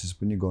बनाउने कोसिस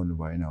पनि गर्नु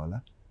भएन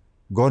होला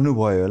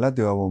गर्नुभयो होला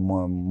त्यो अब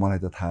मलाई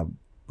त थाहा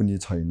पनि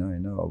छैन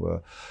होइन अब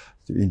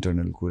त्यो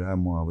इन्टरनल कुरा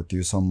म अब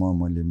त्योसम्म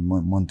मैले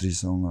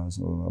मन्त्रीसँग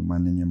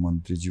माननीय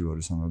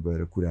मन्त्रीज्यूहरूसँग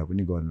गएर कुरा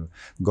पनि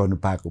गर्नु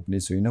पाएको पनि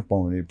छुइनँ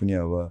पाउने पनि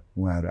अब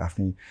उहाँहरू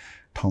आफ्नै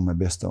ठाउँमा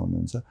व्यस्त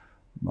हुनुहुन्छ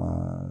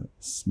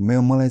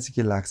मलाई चाहिँ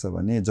के लाग्छ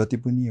भने जति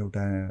पनि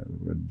एउटा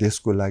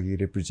देशको लागि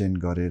रिप्रेजेन्ट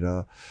गरेर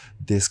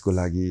देशको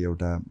लागि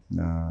एउटा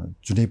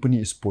जुनै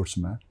पनि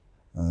स्पोर्ट्समा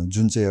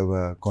जुन चाहिँ अब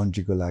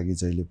कन्ट्रीको लागि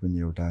जहिले पनि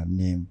एउटा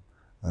नेम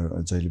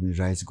जहिले पनि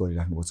राइज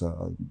गरिराख्नुपर्छ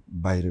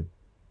बाहिर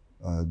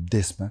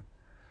देशमा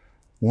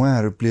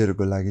उहाँहरू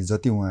प्लेयरको लागि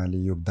जति उहाँहरूले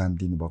योगदान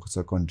दिनुभएको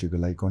छ कन्ट्रीको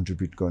लागि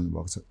कन्ट्रिब्युट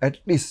गर्नुभएको छ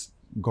एटलिस्ट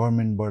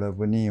गभर्मेन्टबाट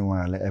पनि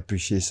उहाँहरूलाई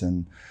एप्रिसिएसन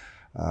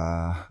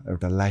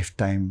एउटा लाइफ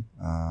टाइम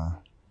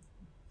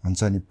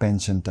हुन्छ नि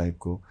पेन्सन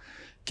टाइपको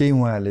केही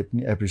उहाँहरूले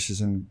पनि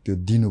एप्रिसिएसन त्यो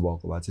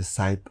दिनुभएको भए चाहिँ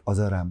सायद अझ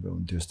राम्रो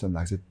हुन्थ्यो जस्तो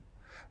लाग्छ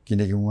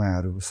किनकि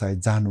उहाँहरू सायद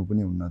जानु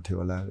पनि हुन्न थियो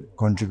होला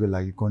कन्ट्रीको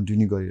लागि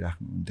कन्टिन्यू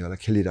गरिराख्नु हुन्थ्यो होला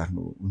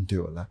खेलिराख्नु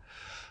हुन्थ्यो होला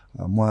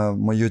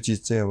म यो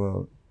चिज चाहिँ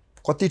अब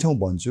कति ठाउँ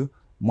भन्छु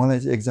मलाई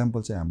चाहिँ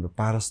एक्जाम्पल चाहिँ हाम्रो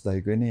पारस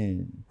दाइकै नै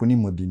पनि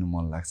म दिनु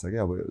मन लाग्छ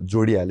क्या अब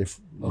जोडिहालेँ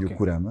यो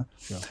कुरामा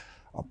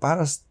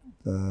पारस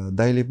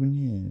दाइले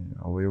पनि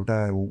अब एउटा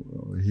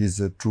he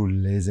is a true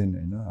legend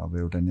होइन अब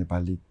एउटा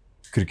नेपाली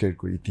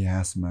क्रिकेटको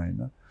इतिहासमा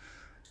होइन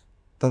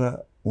तर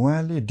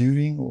उहाँले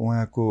ड्युरिङ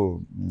उहाँको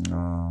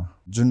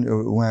जुन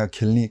उहाँ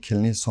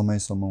खेल्ने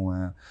समयसम्म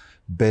उहाँ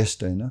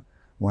बेस्ट होइन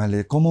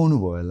उहाँले कमाउनु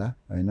भयो होला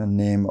होइन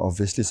नेम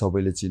अभियसली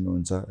सबैले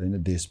चिन्नुहुन्छ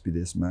होइन देश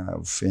विदेशमा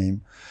फेम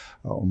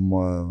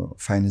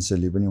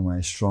फाइनेन्सियली पनि उहाँ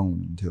स्ट्रङ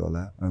हुनुहुन्थ्यो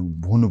होला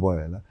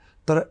हुनुभयो होला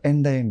तर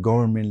एन्ड द एन्ड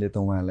गभर्मेन्टले त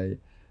उहाँलाई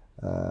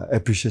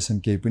एप्रिसिएसन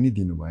केही पनि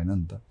दिनु भएन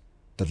नि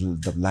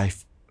त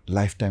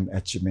लाइफ टाइम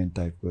एचिभमेन्ट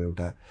टाइपको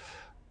एउटा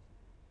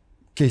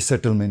केही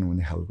सेटलमेन्ट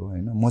हुने खालको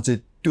होइन म चाहिँ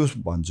त्यो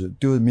भन्छु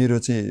त्यो मेरो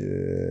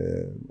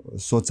चाहिँ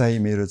सोचाइ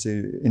मेरो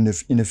चाहिँ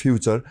इन द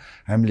फ्युचर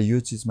हामीले यो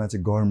चिजमा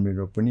चाहिँ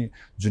गभर्मेन्टबाट पनि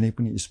जुनै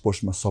पनि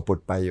स्पोर्ट्समा सपोर्ट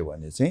पाइयो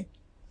भने चाहिँ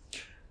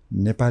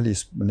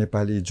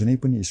नेपाली जुनै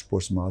पनि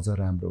स्पोर्ट्समा अझ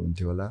राम्रो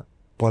हुन्थ्यो होला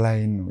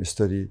पलायन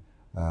यसरी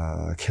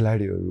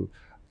खेलाडीहरू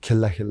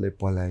खेल्दै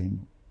पलायन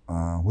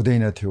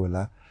हुँदैन थियो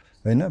होला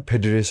होइन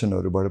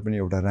फेडरेसनहरूबाट पनि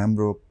एउटा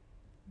राम्रो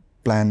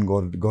प्लान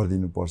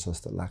गरिदिनुपर्छ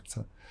जस्तो लाग्छ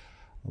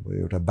अब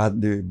एउटा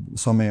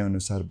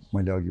समयअनुसार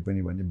मैले अघि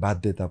पनि भने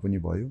बाध्यता पनि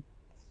भयो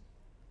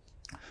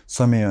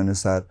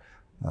समयअनुसार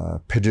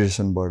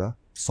फेडरेसनबाट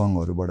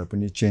सङ्घहरूबाट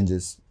पनि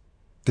चेन्जेस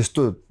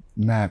त्यस्तो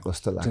नआएको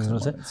जस्तो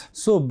लाग्छ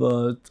सो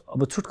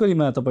अब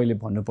छुटकरीमा तपाईँले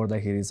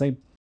भन्नुपर्दाखेरि चाहिँ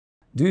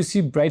do you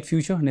C bright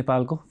future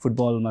नेपालको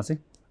फुटबलमा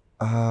चाहिँ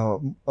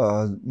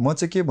म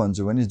चाहिँ के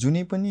भन्छु भने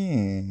जुनै पनि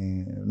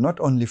नट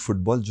ओन्ली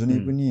फुटबल जुनै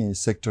पनि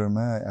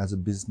सेक्टरमा एज अ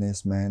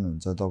बिजनेसम्यान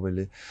हुन्छ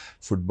तपाईँले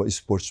फुटबल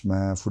स्पोर्ट्समा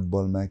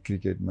फुटबलमा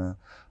क्रिकेटमा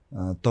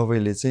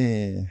तपाईँले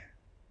चाहिँ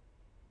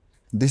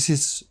दिस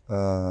इज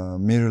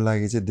मेरो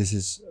लागि चाहिँ this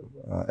is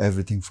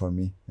everything for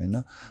me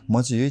होइन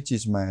म चाहिँ यही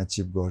चिजमा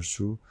एचिभ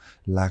गर्छु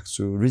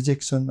लाग्छु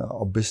रिजेक्सन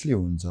अभियसली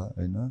हुन्छ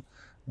होइन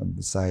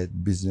सायद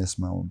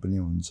बिजनेसमा पनि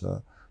हुन्छ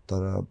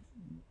तर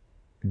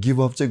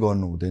गिभअप चाहिँ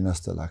गर्नु हुँदैन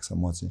जस्तो लाग्छ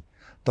म चाहिँ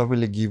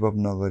तपाईँले गिभअप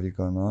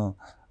नगरिकन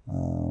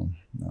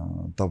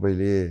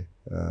तपाईँले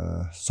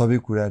सबै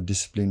कुरा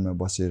डिसिप्लिनमा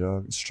बसेर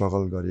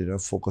स्ट्रगल गरेर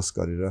फोकस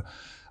गरेर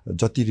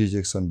जति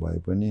रिजेक्सन भए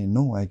पनि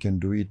no I can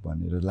do it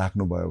भनेर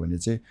लाग्नुभयो भने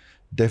चाहिँ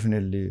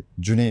डेफिनेटली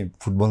जुनै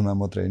फुटबलमा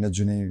मात्रै होइन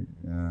जुनै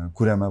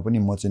कुरामा पनि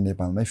म चाहिँ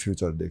नेपालमै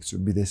फ्युचर देख्छु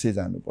विदेशै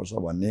जानुपर्छ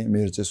भन्ने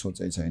मेरो चाहिँ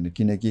सोचाइ छैन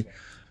किनकि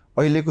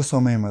अहिलेको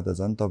समयमा त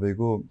झन्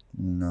तपाईँको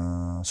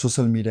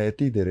सोसल मिडिया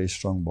यति धेरै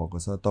स्ट्रङ भएको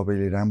छ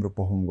तपाईँले राम्रो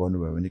पर्फर्म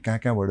गर्नुभयो भने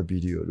कहाँबाट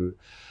भिडियोहरू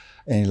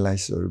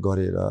एनालाइसहरू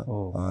गरेर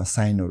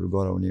साइनहरू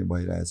गराउने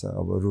भइरहेछ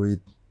अब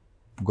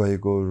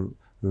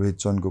रोहित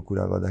चन्दको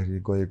कुरा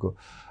गर्दाखेरि गएको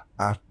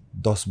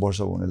 8-10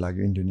 वर्ष हुन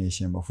लाग्यो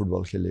इन्डोनेसियामा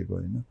फुटबल खेलेको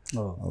होइन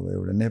अब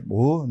एउटा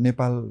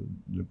नेपाल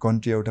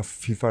कन्ट्री एउटा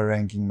फिफा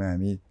ऱ्याङ्किङमा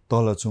हामी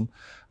तल छौँ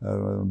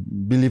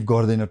बिलिभ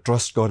गर्दैन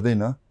ट्रस्ट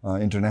गर्दैन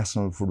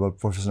इन्टरनेसनल फुटबल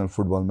प्रोफेसनल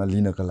फुटबलमा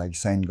लिनको लागि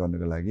साइन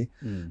गर्नको लागि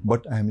बट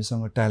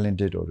हामीसँग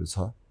ट्यालेन्टेडहरू छ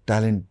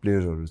ट्यालेन्ट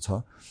प्लेयरहरू छ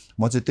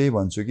म चाहिँ त्यही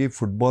भन्छु कि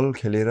फुटबल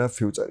खेलेर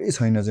फ्युचरै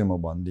छैन चाहिँ म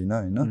भन्दिनँ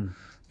होइन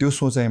त्यो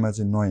सोचाइमा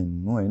चाहिँ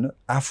नहिँड्नु होइन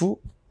आफू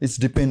इट्स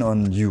डिपेन्ड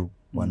अन यु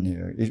भन्ने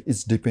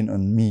इट्स डिपेन्ड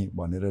अन मी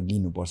भनेर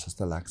लिनुपर्छ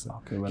जस्तो लाग्छ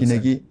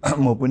किनकि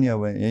म पनि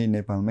अब यही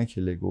नेपालमै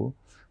खेलेको हो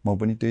म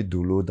पनि त्यही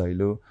धुलो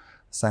दैलो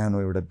सानो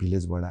एउटा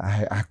भिलेजबाट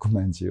आएको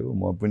मान्छे हो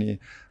म पनि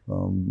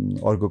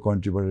अर्को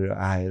कन्ट्रीबाट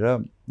आएर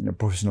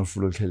प्रोफेसनल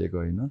फुटबल खेलेको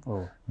होइन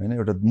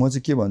एउटा म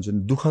चाहिँ के भन्छु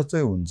भने दुःख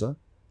चाहिँ हुन्छ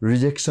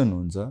रिजेक्सन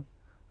हुन्छ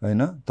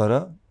होइन तर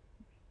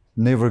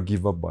नेभर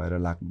गिभ अप भएर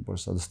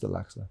लाग्नुपर्छ जस्तो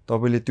लाग्छ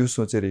तपाईँले त्यो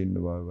सोचेर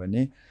हिँड्नुभयो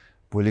भने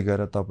भोलि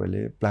गएर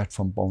तपाईँले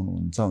प्लेटफर्म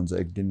पाउनुहुन्छ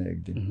एक दिन न एक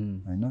दिन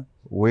होइन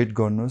वेट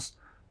गर्नुहोस्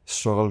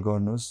स्ट्रगल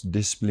गर्नुहोस्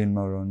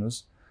डिसिप्लिनमा रहनुहोस्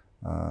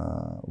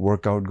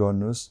वर्कआउट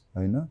गर्नुहोस्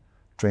होइन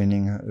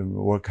training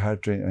work hard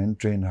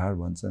train hard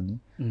भन्छ नि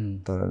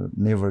तर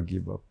नेभर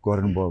गिभ अप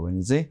गर्नुभयो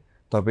भने चाहिँ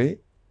तपाईँ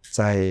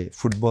चाहे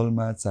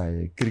फुटबलमा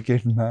चाहे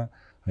क्रिकेटमा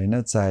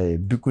होइन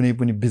चाहे कुनै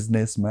पनि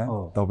बिजनेसमा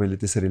तपाईँले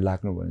त्यसरी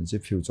लाग्नु भने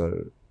चाहिँ फ्युचर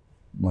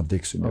म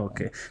देख्छु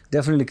ओके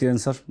डेफिनेटली किरण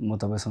सर म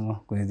तपाईँसँग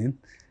कुनै दिन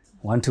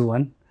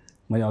 1-to-1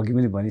 मैले अघि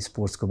पनि भने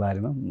स्पोर्ट्सको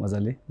बारेमा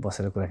मजाले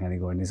बसेर कुराकानी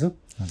गर्नेछु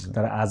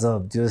तर आज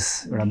जस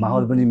एउटा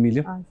माहौल पनि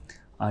मिल्यो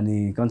अनि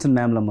कञ्चन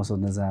म्यामलाई म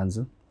सोध्न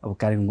चाहन्छु अब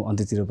कार्यक्रमको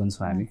अन्त्यतिर पनि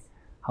छौँ हामी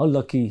how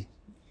lucky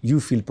you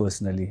feel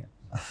personally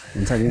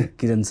हुन्छ नि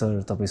किरण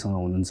सर तपाईँसँग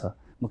हुनुहुन्छ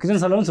म किरण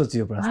सरलाई पनि सोध्छु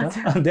यो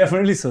प्रश्न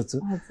डेफिनेटली सोध्छु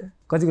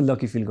कतिको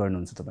लकी फिल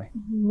गर्नुहुन्छ तपाईँ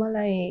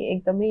मलाई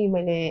एकदमै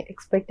मैले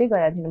एक्सपेक्टै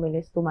गरेको थिइनँ मैले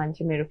यस्तो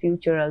मान्छे मेरो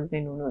फ्युचर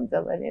हस्बेन्ड हुनुहुन्छ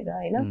भनेर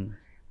होइन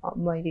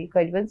मैले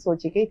कहिले पनि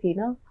सोचेकै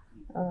थिइनँ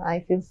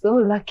I feel so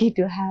lucky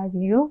to have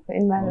you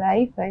in my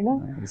life. I know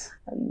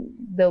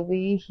the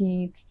way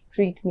he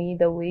treat me,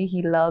 the way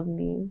he love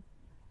me.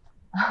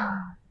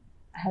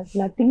 I have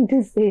nothing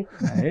to say.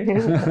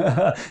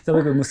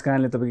 तपाईँको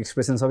मुस्कानले तपाईँको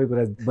एक्सप्रेसन सबै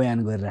कुरा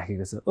बयान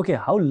गरिराखेको छ okay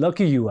how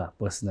lucky you are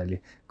personally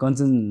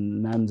Kanchan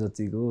ma'am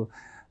जतिको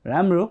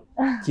राम्रो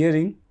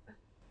caring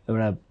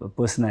एउटा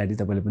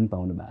पर्सनालिटी तपाईँले पनि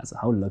पाउनु भएको छ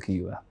हाउ लकी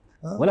यु आर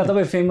होला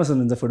तपाईँ फेमस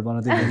हुनुहुन्छ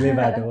फुटबलमा त्यो बेग्लै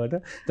बाटोबाट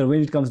तर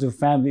when it comes to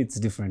family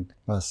it's different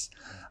बस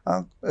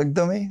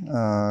एकदमै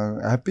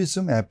ह्याप्पी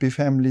छौँ ह्याप्पी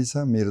फ्यामिली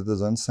छ मेरो त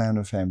झन्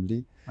सानो फ्यामिली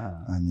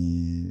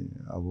अनि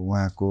अब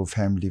उहाँको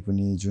फ्यामिली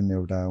पनि जुन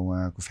एउटा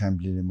उहाँको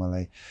फ्यामिलीले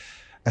मलाई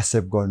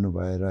एक्सेप्ट गर्नु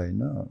भएर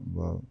होइन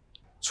अब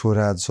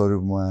छोरा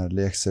स्वरूप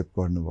उहाँहरूले एक्सेप्ट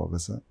गर्नुभएको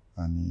छ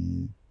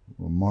अनि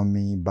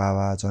मम्मी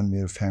बाबा झन्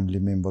मेरो फ्यामिली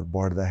मेम्बर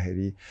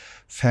बढ्दाखेरि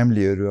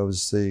फ्यामिलीहरू अब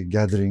जस्तै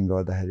ग्यादरिङ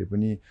गर्दाखेरि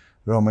पनि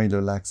रमाइलो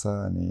लाग्छ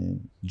अनि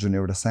जुन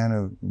एउटा सानो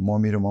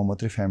मम्मी र म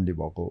मात्रै फ्यामिली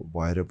भएको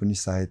भएर पनि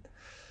सायद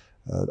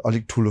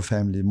अलिक ठुलो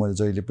फ्यामिली मैले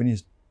जहिले पनि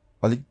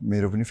अलिक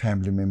मेरो पनि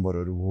फ्यामिली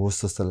मेम्बरहरू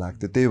होस् जस्तो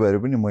लाग्थ्यो त्यही भएर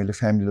पनि मैले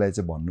फ्यामिलीलाई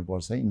चाहिँ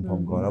भन्नुपर्छ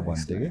इन्फर्म गर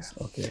भन्थेँ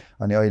कि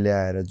अनि अहिले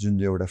आएर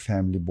जुन एउटा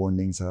फ्यामिली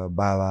बोन्डिङ छ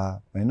बाबा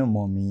होइन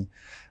मम्मी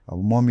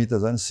अब मम्मी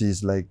त झन् सी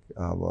इज लाइक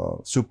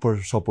अब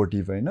सुपर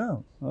सपोर्टिभ होइन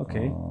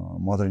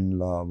मदर इन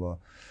ल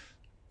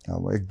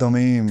अब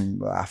एकदमै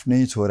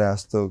आफ्नै छोरा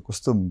जस्तो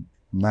कस्तो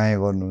माया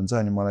गर्नुहुन्छ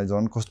अनि मलाई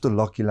झन् कस्तो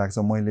लकी लाग्छ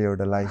मैले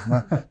एउटा लाइफमा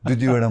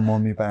दुईवटा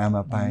मम्मी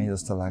आमा पाएँ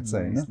जस्तो लाग्छ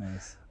होइन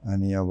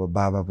अनि अब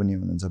बाबा पनि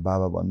हुनुहुन्छ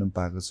बाबा भन्नु पनि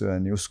पाएको छु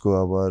अनि उसको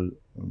अब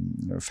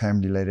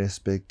फ्यामिलीलाई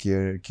रेस्पेक्ट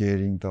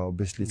केयरिङ त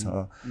अभियसली छ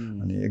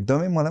अनि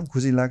एकदमै मलाई पनि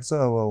खुसी लाग्छ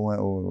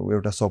अब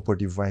एउटा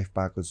सपोर्टिभ वाइफ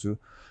पाएको छु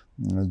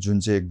जुन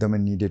चाहिँ एकदमै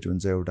निडेड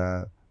हुन्छ एउटा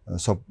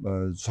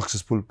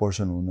सक्सेसफुल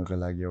पर्सन हुनको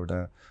लागि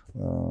एउटा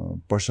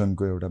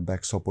पर्सनको एउटा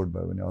ब्याक सपोर्ट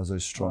भयो भने अझै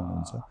स्ट्रङ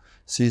हुन्छ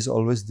C is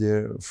always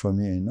there for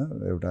me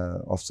होइन एउटा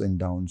अप्स एन्ड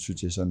डाउन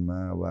सिचुएसनमा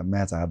अब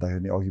म्याच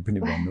हार्दाखेरि अघि पनि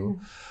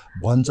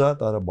भन्छ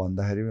तर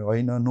भन्दाखेरि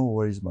होइन नो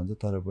वरिज भन्छ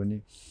तर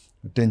पनि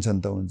टेन्सन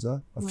त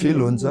हुन्छ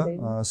फिल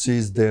हुन्छ C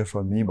is there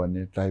for me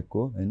भन्ने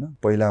टाइपको होइन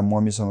पहिला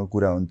मम्मीसँग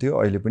कुरा हुन्थ्यो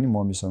अहिले पनि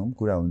मम्मीसँग पनि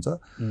कुरा हुन्छ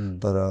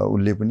तर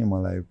उसले पनि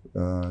मलाई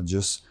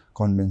जस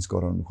कन्भिन्स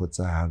गराउनु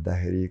खोज्छ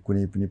हार्दाखेरि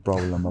कुनै पनि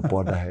प्रब्लममा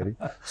पर्दाखेरि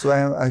so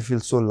I feel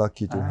so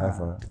lucky to have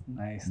her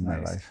in my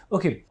life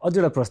okay अझ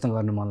एउटा प्रश्न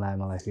गर्नु मन लाग्यो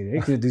मलाई फेरि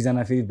है त्यो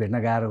दुईजना फेरि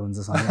भेट्न गाह्रो हुन्छ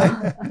सँगै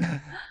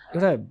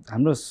एउटा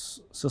हाम्रो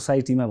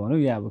सोसाइटीमा भनौँ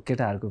या अब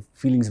केटाहरूको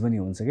फिलिङ्स पनि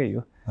हुन्छ क्या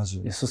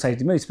यो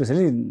सोसाइटीमा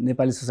स्पेसली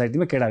नेपाली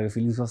सोसाइटीमा केटाहरूको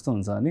फिलिङ्स कस्तो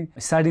हुन्छ भने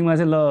स्टार्टिङमा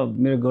चाहिँ ल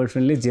मेरो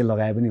गर्लफ्रेन्डले जे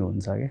लगाए पनि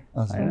हुन्छ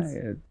क्या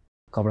होइन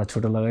कपडा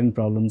छोटो लगाए पनि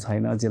प्रब्लम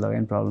छैन जे लगाए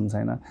पनि प्रब्लम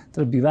छैन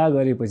तर विवाह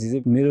गरेपछि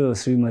चाहिँ मेरो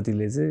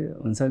श्रीमतीले चाहिँ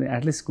हुन्छ नि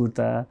एटलिस्ट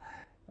कुर्ता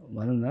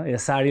भनौँ न या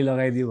साडी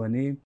लगाइदियो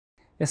भने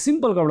या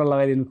सिम्पल कपडा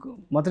लगाइदिनु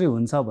मात्रै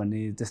हुन्छ भन्ने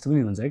त्यस्तो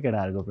पनि हुन्छ है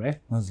केटाहरूको प्रायः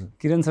हजुर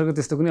किरण सरको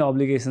त्यस्तो कुनै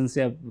अब्लिगेसन्स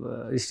या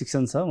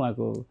रिस्ट्रिक्सन छ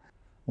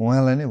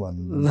उहाँलाई नै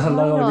भन्नु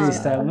लगाउने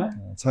स्टाइलमा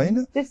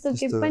छैन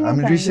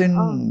हामी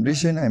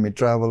रिसेन्ट हामी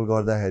ट्राभल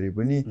गर्दाखेरि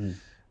पनि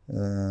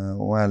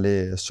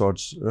उहाँले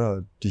सर्ट्स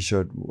र टी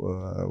सर्ट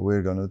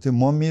वेयर गर्नु थियो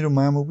मम्मी र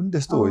मामु पनि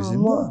त्यस्तो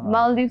होइसिन्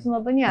मालदिभ्समा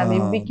पनि हामी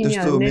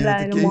बिकिनीहरु नै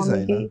लाएर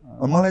मम्मीले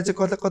मलाई चाहिँ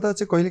कता कता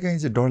चाहिँ कहिलेकाहीँ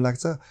चाहिँ डर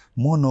लाग्छ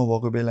म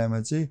नभएको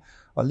बेलामा चाहिँ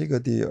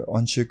अलिकति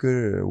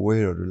अनसेक्योर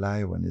वेयरहरू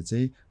लायो भने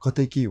चाहिँ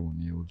कतै के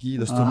हुने हो कि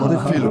जस्तो मात्रै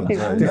फिल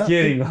हुन्छ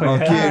केयरिङ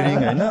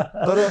होइन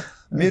तर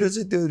मेरो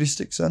चाहिँ त्यो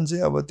रिस्ट्रिक्सन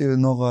चाहिँ अब त्यो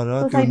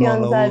नगर त्यो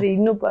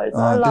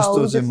नलाऊ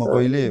त्यस्तो चाहिँ म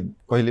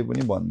कहिले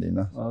पनि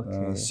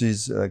भन्दिनँ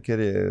सिज के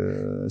अरे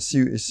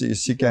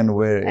C can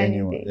where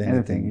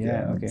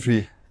anything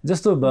free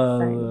जस्तो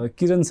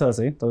किरण सर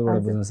चाहिँ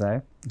तपाईँबाट बुझ्न चाहे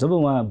जब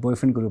उहाँ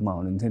बोयफ्रेन्डको रूपमा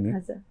हुनुहुन्थ्यो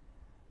नि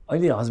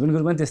अहिले हस्बेन्डको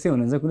रूपमा त्यस्तै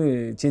हुनुहुन्छ कुनै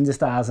चेन्जेस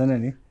त आएको छैन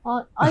नि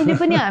अहिले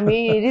पनि हामी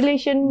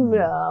रिलेसन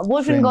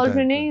बोयफ्रेन्ड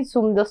गर्लफ्रेन्ड नै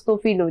छौँ जस्तो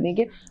फिल हुने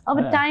कि अब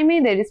टाइमै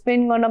धेरै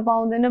स्पेन्ड गर्न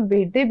पाउँदैन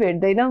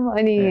भेट्दैन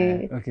अनि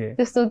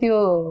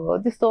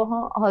त्यस्तो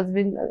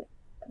हस्बेन्ड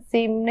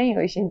सेम नै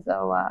होइसिन्छ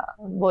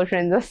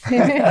बोयफ्रेन्ड जस्तै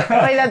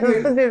पहिला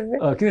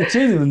जस्तो किन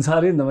चेन्ज हुन्छ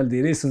अरे नि त मैले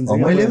धेरै सुन्छु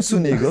मैले पनि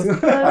सुनेको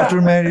आफ्टर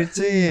म्यारिज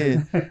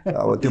चाहिँ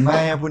अब त्यो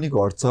माया पनि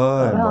घट्छ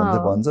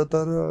भन्छ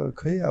तर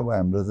खै अब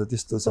हाम्रो त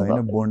त्यस्तो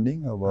छैन बोन्डिङ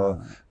अब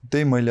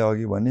त्यही मैले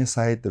अघि भने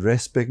सायद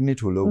रेस्पेक्ट नै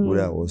ठुलो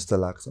कुरा हो जस्तो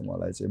लाग्छ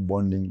मलाई चाहिँ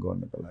बोन्डिङ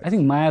गर्नको लागि आई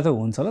थिङ्क माया त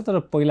हुन्छ होला तर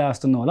पहिला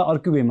जस्तो नहोला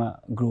अर्को वेमा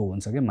ग्रो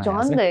हुन्छ क्या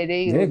माया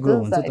धेरै ग्रो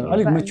हुन्छ तर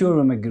अलिक मेच्योर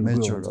वेमा ग्रो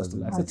हुन्छ जस्तो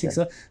लाग्छ ठिक छ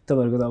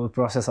तपाईँहरूको त अब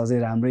प्रोसेस अझै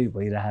राम्रै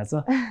भइरहेछ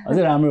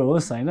अझै राम्रो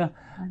होस् होइन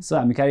सो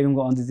हामी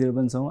कार्यक्रमको अन्त्यतिर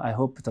पनि छौँ आई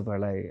होप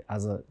तपाईँहरूलाई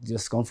आज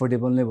जस्ट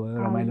कम्फोर्टेबल नै भयो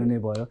रमाइलो नै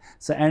भयो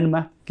सो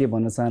एन्डमा के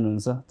भन्न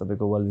चाहनुहुन्छ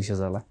तपाईँको वेल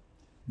विशेसहरूलाई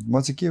म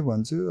चाहिँ के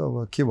भन्छु अब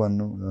के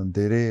भन्नु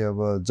धेरै अब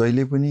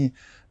जहिले पनि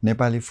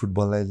नेपाली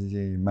फुटबललाई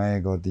चाहिँ माया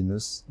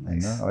गरिदिनुहोस्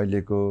होइन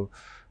अहिलेको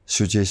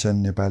सिचुएसन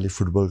नेपाली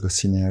फुटबलको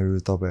सिनेरियो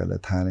तपाईँहरूलाई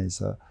थाहा नै छ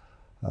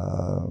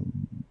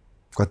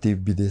कति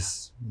विदेश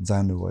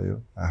जानुभयो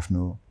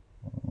आफ्नो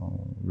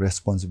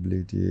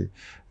रेस्पोन्सिबिलिटी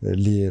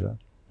लिएर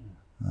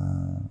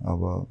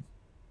अब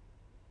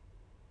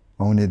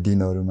आउने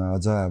दिनहरूमा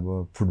अझ अब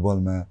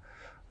फुटबलमा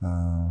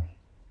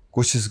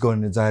कोसिस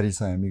गर्ने जारी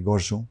छ हामी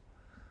गर्छौँ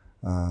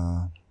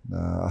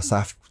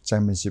साफ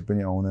च्याम्पियनसिप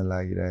पनि आउन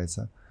लागिरहेछ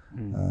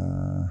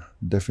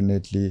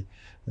डेफिनेटली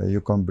यो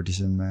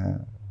कम्पिटिसनमा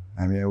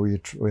हामी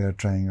we are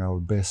trying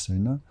our best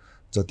होइन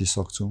जति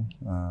सक्छौँ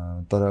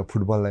तर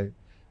फुटबललाई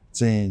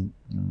चाहिँ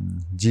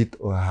जित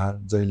वा हार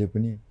जहिले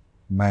पनि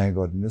माया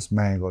गरिदिनुहोस्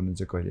माया गर्नु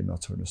चाहिँ कहिले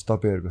नछोड्नुहोस्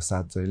तपाईँहरूको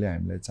साथ जहिले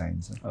हामीलाई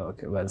चाहिन्छ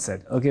okay well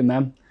shed okay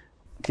ma'am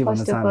के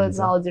भन्न चाहनुहुन्छ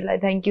हजुरलाई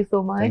थ्याङ्क यू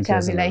सो मच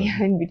हामीलाई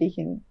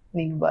इन्भिटेसन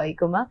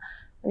दिनुभएकोमा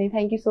अनि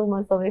थ्याङ्क यू सो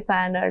मच सबै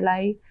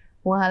फ्यानहरूलाई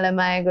उहाँलाई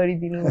माया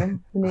गरिदिनु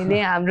हुनेले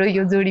हाम्रो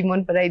यो जोडी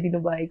मन पराइदिनु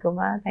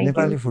भएकोमा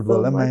नेपाली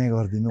फुटबललाई माया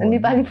गरिदिनु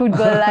नेपाली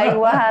फुटबललाई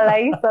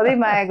उहाँलाई सबै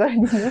माया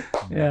गरिदिनु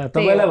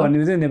तपाईलाई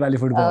भन्नु चाहिँ नेपाली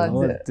फुटबल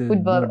हो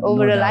फुटबल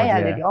ओभरअल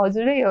आइहाल्यो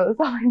हजुरै हो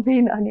सबै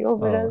मेन अनि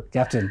ओभरअल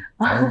क्याप्टेन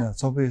हैन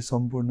सबै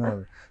सम्पूर्ण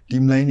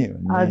टिमलाई नै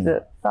हो हजुर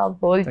सब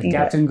होल टिम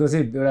क्याप्टेनको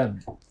चाहिँ एउटा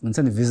हुन्छ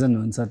नि भिजन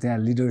हुन्छ त्यहाँ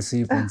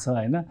लिडरशिप हुन्छ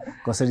हैन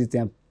कसरी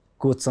त्यहाँ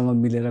कोचसँग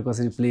मिलेर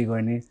कसरी प्ले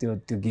गर्ने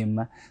त्यो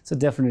गेममा सो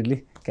डेफिनेटली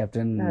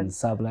क्याप्टेन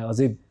साहबलाई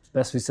अझै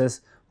बेस्ट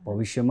विसेस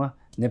भविष्यमा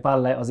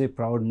नेपाललाई अझै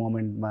प्राउड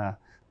मोमेन्टमा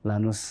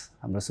लानुहोस्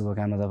हाम्रो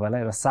शुभकामना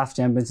तपाईँलाई र साफ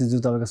च्याम्पियनसिप जुन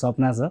तपाईँको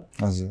सपना छ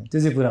हजुर त्यो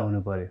चाहिँ पुरा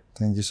हुनु पर्यो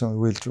thank you so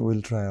much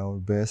will try our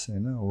best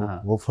हैन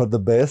होप फर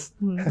द बेस्ट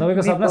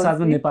तपाईँको सपना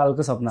साथमा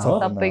नेपालको सपना हो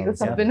सबैको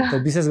सपना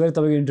विशेष गरी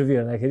तपाईँको इन्टरभ्यू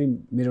हेर्दाखेरि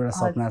मेरो एउटा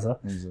सपना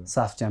छ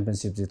साफ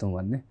च्याम्पियनसिप जितौँ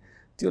भन्ने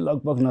त्यो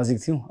लगभग नजिक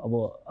थियौँ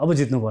अब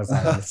जित्नुपर्छ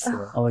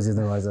अब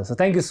जित्नुपर्छ so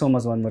thank you so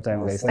much one more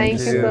time guys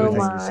Thank you so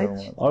much.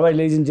 All right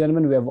ladies and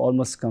gentlemen we have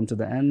almost come to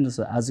the and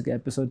so आजको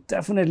एपिसोड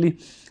डेफिनेटली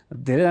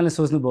धेरैजनाले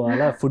सोच्नुभयो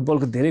होला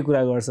फुटबलको धेरै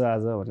कुरा गर्छ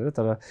आज भनेर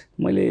तर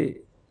मैले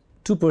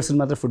 2%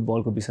 मात्र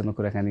फुटबलको विषयमा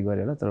कुराकानी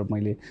गरेँ होला तर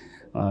मैले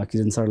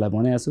किरण सरलाई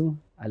भनेको छु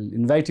आई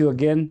इन्भाइट यु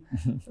अगेन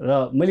र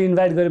मैले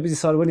इन्भाइट गरेपछि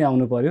सर पनि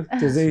आउनु पर्यो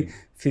त्यो चाहिँ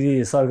फेरि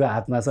सरको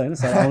हातमा छ होइन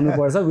सर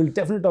आउनुपर्छ will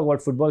definitely talk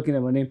about football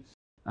किनभने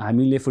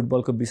हामीले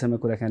फुटबलको विषयमा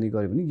कुराकानी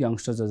गऱ्यो भने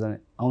यङ्स्टर्स जो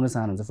आउन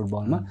चाहनुहुन्छ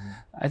फुटबलमा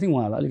आई थिङ्क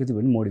उहाँहरूलाई अलिकति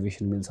पनि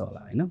मोटिभेसन मिल्छ होला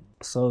होइन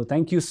so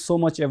thank you so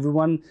much every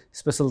one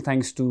special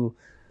thanks to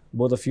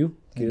both of you,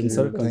 Kiran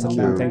sir, Kanchan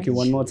ma'am, thank you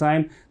one more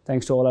time.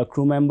 Thanks to all our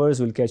crew members.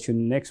 We'll catch you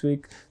next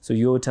week. So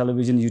Yoho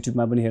television, YouTube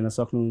ma pani herna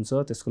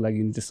sakनुहुन्छ त्यसको लागि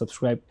you need to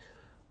subscribe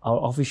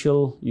our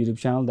official YouTube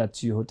channel.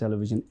 That's Yoho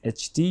television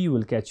HD.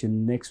 We'll catch you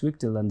next week.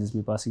 Till then, this is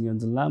me passing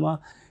Yonzon Lama,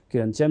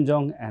 Kiran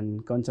Chemjong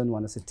and Kanchan.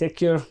 Want to say take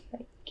care.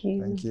 Thank you.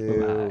 Thank you.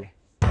 Bye.